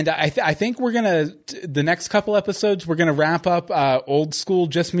 Blair. And I think we're gonna the next couple episodes we're gonna wrap up old school,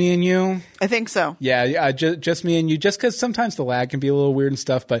 just me and you. I think so. Yeah, just me and you. Just because sometimes the lag can be a little weird and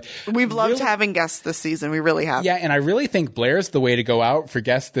stuff, but We've loved having guests this season. We really have. yeah, and I really think Blair's the way to go out for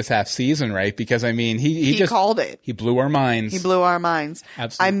guests this half season, right? Because I mean, he just called it. He blew our minds. He blew our minds.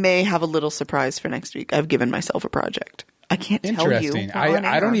 Absolutely. I may have a little surprise for next week. I've given myself a project. I can't tell you. Interesting. on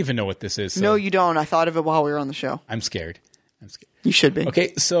I air. don't even know what this is. So No, you don't. I thought of it while we were on the show. I'm scared. You should be.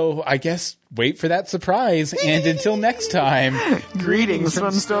 Okay, so I guess wait for that surprise. And until next time, Greetings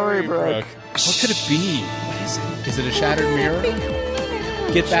from Storybrooke. What could it be? What is it? Is it a shattered mirror?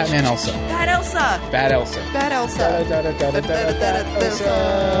 Get Batman Elsa. Bad Elsa. Bad Elsa. Bad Elsa.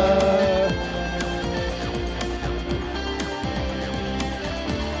 Elsa.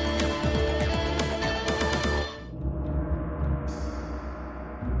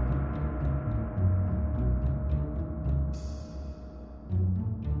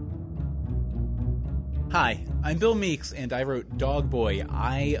 Hi, I'm Bill Meeks, and I wrote Dogboy,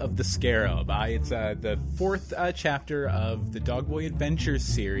 Eye of the Scarab. It's the fourth chapter of the Dogboy Adventures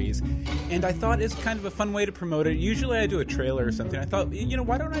series, and I thought it's kind of a fun way to promote it. Usually I do a trailer or something. I thought,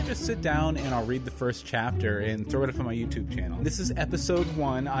 why don't I just sit down and I'll read the first chapter and throw it up on my YouTube channel. This is episode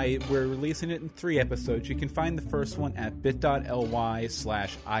 1. We're releasing it in 3 episodes. You can find the first one at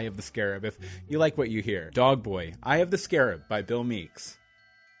bit.ly/Eye of the Scarab if you like what you hear. Dogboy, Eye of the Scarab by Bill Meeks.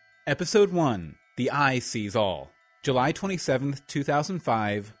 Episode 1. The Eye Sees All. July 27th,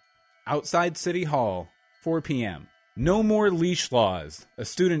 2005. Outside City Hall, 4 p.m. No more leash laws, a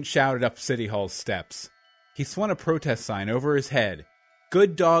student shouted up City Hall's steps. He swung a protest sign over his head.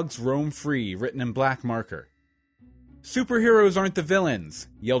 Good dogs roam free, written in black marker. Superheroes aren't the villains,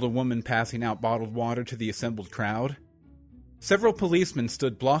 yelled a woman passing out bottled water to the assembled crowd. Several policemen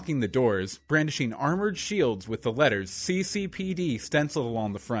stood blocking the doors, brandishing armored shields with the letters CCPD stenciled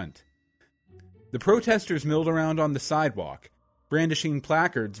along the front. The protesters milled around on the sidewalk, brandishing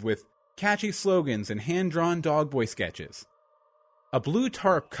placards with catchy slogans and hand-drawn Dogboy sketches. A blue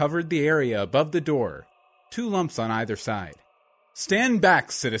tarp covered the area above the door, 2 lumps on either side. "Stand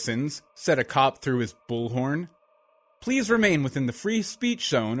back, citizens," said a cop through his bullhorn. "Please remain within the free speech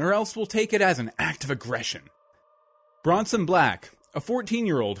zone, or else we'll take it as an act of aggression." Bronson Black, a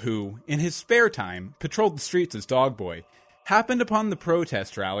 14-year-old who, in his spare time, patrolled the streets as Dogboy, happened upon the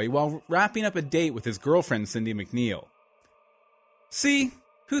protest rally while wrapping up a date with his girlfriend Cindy McNeil. "See,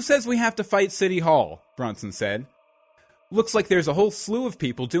 who says we have to fight City Hall?" Bronson said. "Looks like there's a whole slew of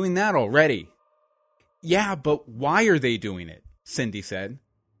people doing that already." "Yeah, but why are they doing it?" Cindy said.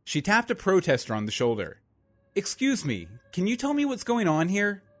 She tapped a protester on the shoulder. "Excuse me, can you tell me what's going on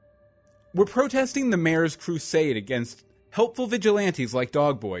here?" "We're protesting the mayor's crusade against helpful vigilantes like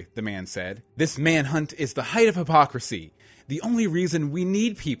Dogboy," the man said. "This manhunt is the height of hypocrisy. The only reason we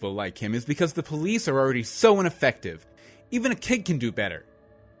need people like him is because the police are already so ineffective. Even a kid can do better."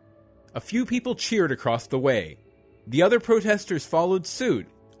 A few people cheered across the way. The other protesters followed suit,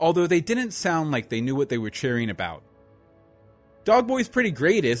 although they didn't sound like they knew what they were cheering about. "Dogboy's pretty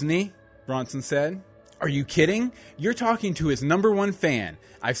great, isn't he?" Bronson said. "Are you kidding? You're talking to his #1 fan.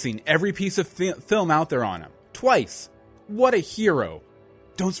 I've seen every piece of film out there on him. Twice. What a hero.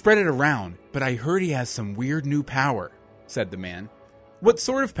 Don't spread it around, but I heard he has some weird new power," said the man. "What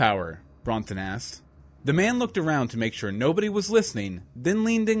sort of power?" Bronson asked. The man looked around to make sure nobody was listening, then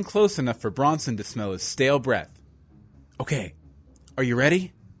leaned in close enough for Bronson to smell his stale breath. "Okay, are you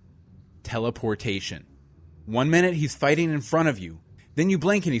ready?" "Teleportation." 1 minute he's fighting in front of you, then you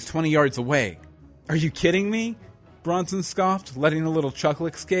blink and he's 20 yards away. Are you kidding me? Bronson scoffed, letting a little chuckle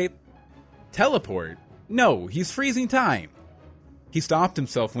escape. Teleport? No, he's freezing time. He stopped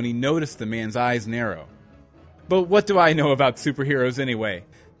himself when he noticed the man's eyes narrow. But what do I know about superheroes anyway?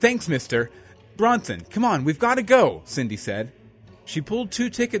 Thanks, mister. Bronson, come on, we've got to go, Cindy said. She pulled 2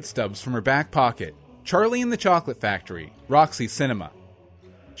 ticket stubs from her back pocket. Charlie and the Chocolate Factory, Roxy Cinema.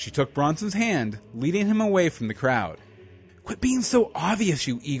 She took Bronson's hand, leading him away from the crowd. Quit being so obvious,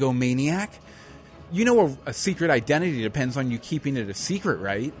 you egomaniac. You know a secret identity depends on you keeping it a secret,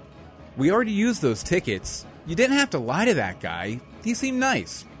 right? We already used those tickets. You didn't have to lie to that guy. He seemed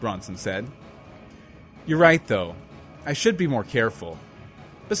nice, Bronson said. You're right, though. I should be more careful.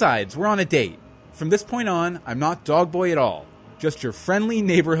 Besides, we're on a date. From this point on, I'm not Dog Boy at all. Just your friendly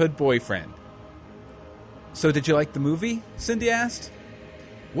neighborhood boyfriend. So did you like the movie? Cindy asked.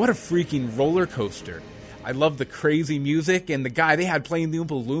 What a freaking roller coaster. I loved the crazy music, and the guy they had playing the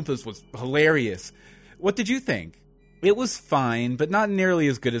Oompa Loompas was hilarious. What did you think? It was fine, but not nearly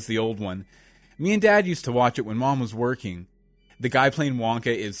as good as the old one. Me and Dad used to watch it when Mom was working. The guy playing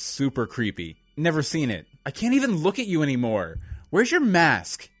Wonka is super creepy. Never seen it. I can't even look at you anymore. Where's your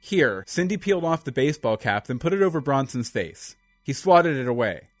mask? Here. Cindy peeled off the baseball cap, then put it over Bronson's face. He swatted it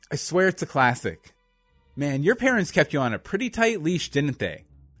away. I swear it's a classic. Man, your parents kept you on a pretty tight leash, didn't they?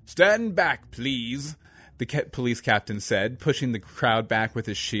 Stand back, please, the police captain said, pushing the crowd back with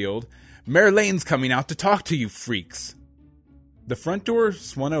his shield. Mayor Lane's coming out to talk to you freaks. The front door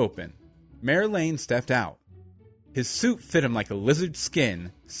swung open. Mayor Lane stepped out. His suit fit him like a lizard's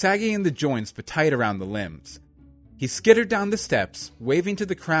skin, sagging in the joints but tight around the limbs. He skittered down the steps, waving to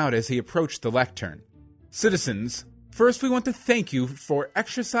the crowd as he approached the lectern. Citizens, first we want to thank you for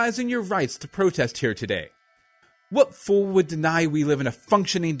exercising your rights to protest here today. What fool would deny we live in a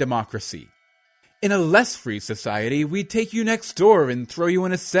functioning democracy? In a less free society, we'd take you next door and throw you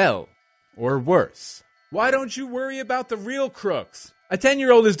in a cell. Or worse. Why don't you worry about the real crooks? A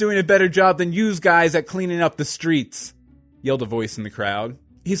 10-year-old is doing a better job than yous guys at cleaning up the streets, yelled a voice in the crowd.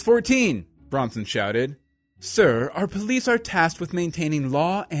 He's 14, Bronson shouted. Sir, our police are tasked with maintaining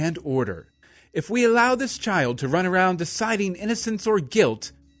law and order. If we allow this child to run around deciding innocence or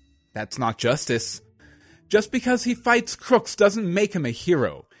guilt, that's not justice. Just because he fights crooks doesn't make him a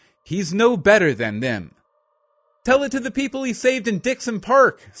hero. He's no better than them. Tell it to the people he saved in Dixon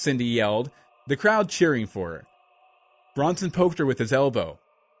Park, Cindy yelled, the crowd cheering for her. Bronson poked her with his elbow.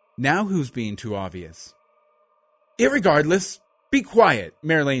 Now who's being too obvious? Irregardless, be quiet,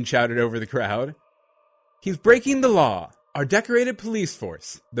 Mayor Lane shouted over the crowd. He's breaking the law. Our decorated police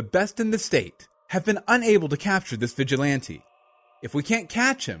force, the best in the state, have been unable to capture this vigilante. If we can't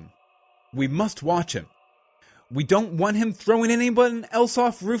catch him, we must watch him. We don't want him throwing anyone else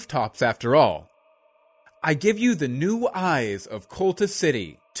off rooftops after all. I give you the new eyes of Colta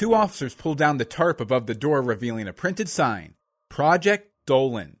City. 2 officers pulled down the tarp above the door, revealing a printed sign, Project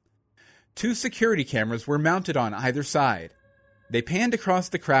Dolan. 2 security cameras were mounted on either side. They panned across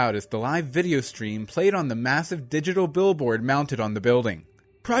the crowd as the live video stream played on the massive digital billboard mounted on the building.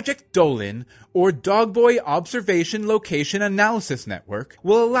 Project Dolan, or Dogboy Observation Location Analysis Network,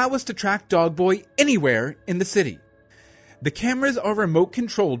 will allow us to track Dogboy anywhere in the city. The cameras are remote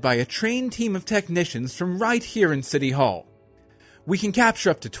controlled by a trained team of technicians from right here in City Hall. We can capture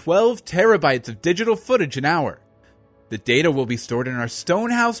up to 12 terabytes of digital footage an hour. The data will be stored in our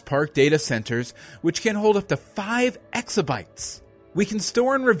Stonehouse Park data centers, which can hold up to 5 exabytes. We can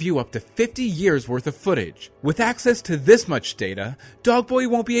store and review up to 50 years worth of footage. With access to this much data, Dogboy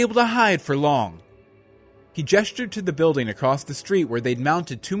won't be able to hide for long. He gestured to the building across the street where they'd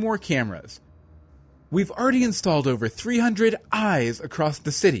mounted 2 more cameras. We've already installed over 300 eyes across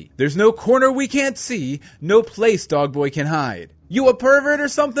the city. There's no corner we can't see, no place Dogboy can hide. You a pervert or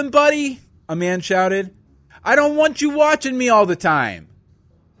something, buddy? A man shouted. I don't want you watching me all the time.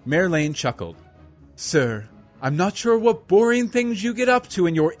 Mayor Lane chuckled. Sir, I'm not sure what boring things you get up to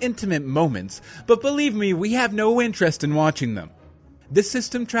in your intimate moments, but believe me, we have no interest in watching them. This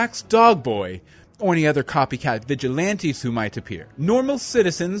system tracks Dogboy, or any other copycat vigilantes who might appear. Normal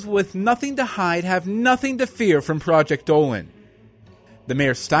citizens with nothing to hide have nothing to fear from Project Dolan. The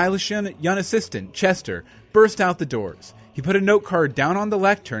mayor's stylish young assistant, Chester, burst out the doors. He put a note card down on the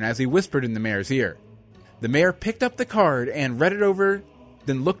lectern as he whispered in the mayor's ear. The mayor picked up the card and read it over,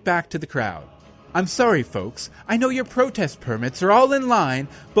 then looked back to the crowd. I'm sorry, folks. I know your protest permits are all in line,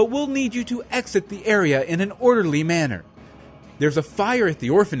 but we'll need you to exit the area in an orderly manner. There's a fire at the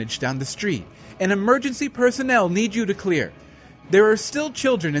orphanage down the street, and emergency personnel need you to clear. There are still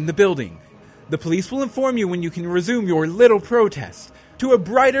children in the building. The police will inform you when you can resume your little protest. To a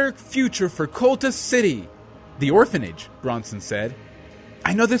brighter future for Colta City. The orphanage, Bronson said.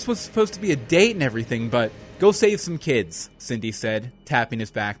 I know this was supposed to be a date and everything, but go save some kids, Cindy said, tapping his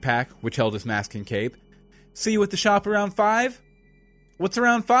backpack, which held his mask and cape. See you at the shop around 5? What's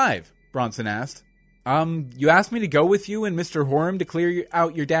around 5? Bronson asked. You asked me to go with you and Mr. Horam to clear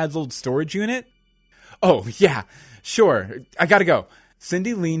out your dad's old storage unit? Oh, yeah, sure. I gotta go.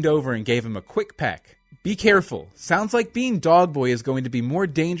 Cindy leaned over and gave him a quick peck. Be careful. Sounds like being Dog Boy is going to be more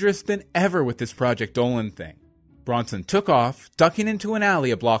dangerous than ever with this Project Dolan thing. Bronson took off, ducking into an alley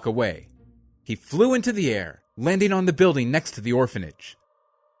a block away. He flew into the air, landing on the building next to the orphanage.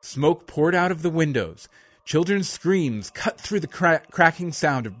 Smoke poured out of the windows. Children's screams cut through the cracking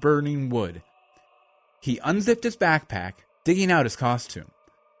sound of burning wood. He unzipped his backpack, digging out his costume.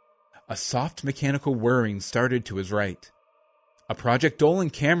 A soft mechanical whirring started to his right. A Project Dolan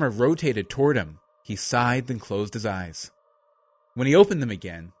camera rotated toward him. He sighed, then closed his eyes. When he opened them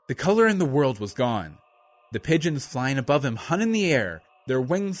again, the color in the world was gone. The pigeons flying above him hung in the air, their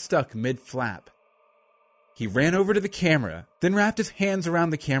wings stuck mid-flap. He ran over to the camera, then wrapped his hands around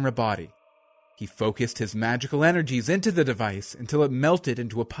the camera body. He focused his magical energies into the device until it melted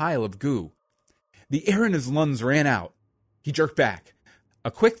into a pile of goo. The air in his lungs ran out. He jerked back.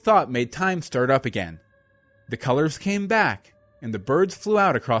 A quick thought made time start up again. The colors came back, and the birds flew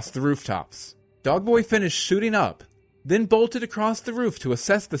out across the rooftops. Dogboy finished shooting up, then bolted across the roof to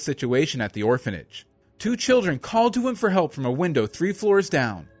assess the situation at the orphanage. 2 children called to him for help from a window 3 floors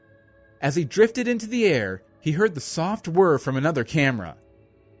down. As he drifted into the air, he heard the soft whir from another camera.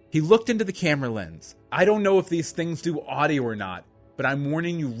 He looked into the camera lens. I don't know if these things do audio or not, but I'm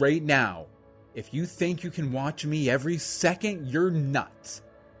warning you right now. If you think you can watch me every second, you're nuts.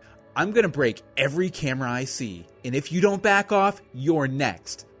 I'm gonna break every camera I see, and if you don't back off, you're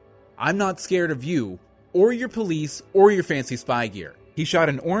next. I'm not scared of you, or your police, or your fancy spy gear. He shot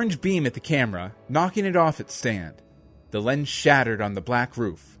an orange beam at the camera, knocking it off its stand. The lens shattered on the black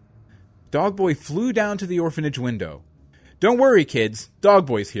roof. Dogboy flew down to the orphanage window. Don't worry, kids.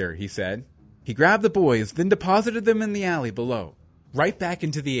 Dogboy's here, he said. He grabbed the boys, then deposited them in the alley below. Right back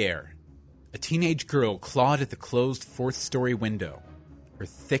into the air. A teenage girl clawed at the closed 4th-story window. Her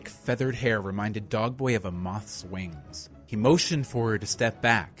thick, feathered hair reminded Dogboy of a moth's wings. He motioned for her to step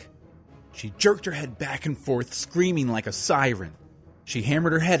back. She jerked her head back and forth, screaming like a siren. She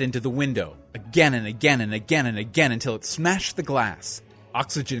hammered her head into the window, again and again and again and again until it smashed the glass.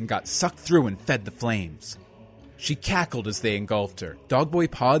 Oxygen got sucked through and fed the flames. She cackled as they engulfed her.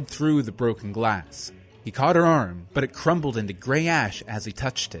 Dogboy pawed through the broken glass. He caught her arm, but it crumbled into gray ash as he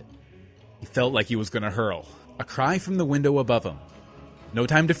touched it. He felt like he was going to hurl. A cry from the window above him. No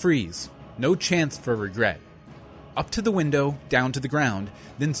time to freeze. No chance for regret. Up to the window, down to the ground,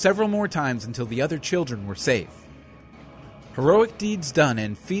 then several more times until the other children were safe. Heroic deeds done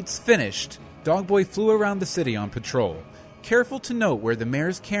and feats finished, Dogboy flew around the city on patrol, careful to note where the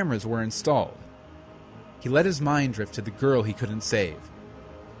mayor's cameras were installed. He let his mind drift to the girl he couldn't save.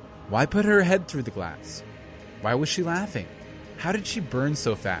 Why put her head through the glass? Why was she laughing? How did she burn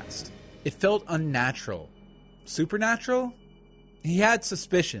so fast? It felt unnatural. Supernatural? He had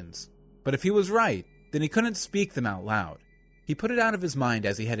suspicions, but if he was right, then he couldn't speak them out loud. He put it out of his mind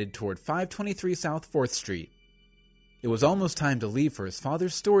as he headed toward 523 South 4th Street. It was almost time to leave for his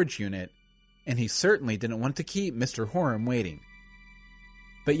father's storage unit, and he certainly didn't want to keep Mr. Horam waiting.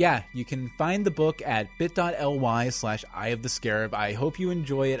 But yeah, you can find the book at bit.ly/Eye of the Scarab. I hope you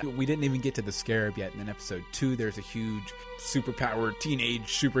enjoy it. We didn't even get to the Scarab yet. And in episode 2, there's a huge superpowered teenage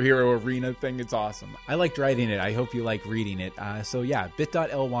superhero arena thing. It's awesome. I liked writing it. I hope you like reading it. So yeah,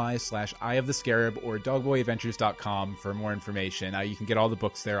 bit.ly/Eye of the Scarab or dogboyadventures.com for more information. You can get all the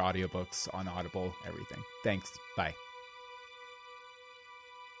books there, audiobooks on Audible, everything. Thanks. Bye.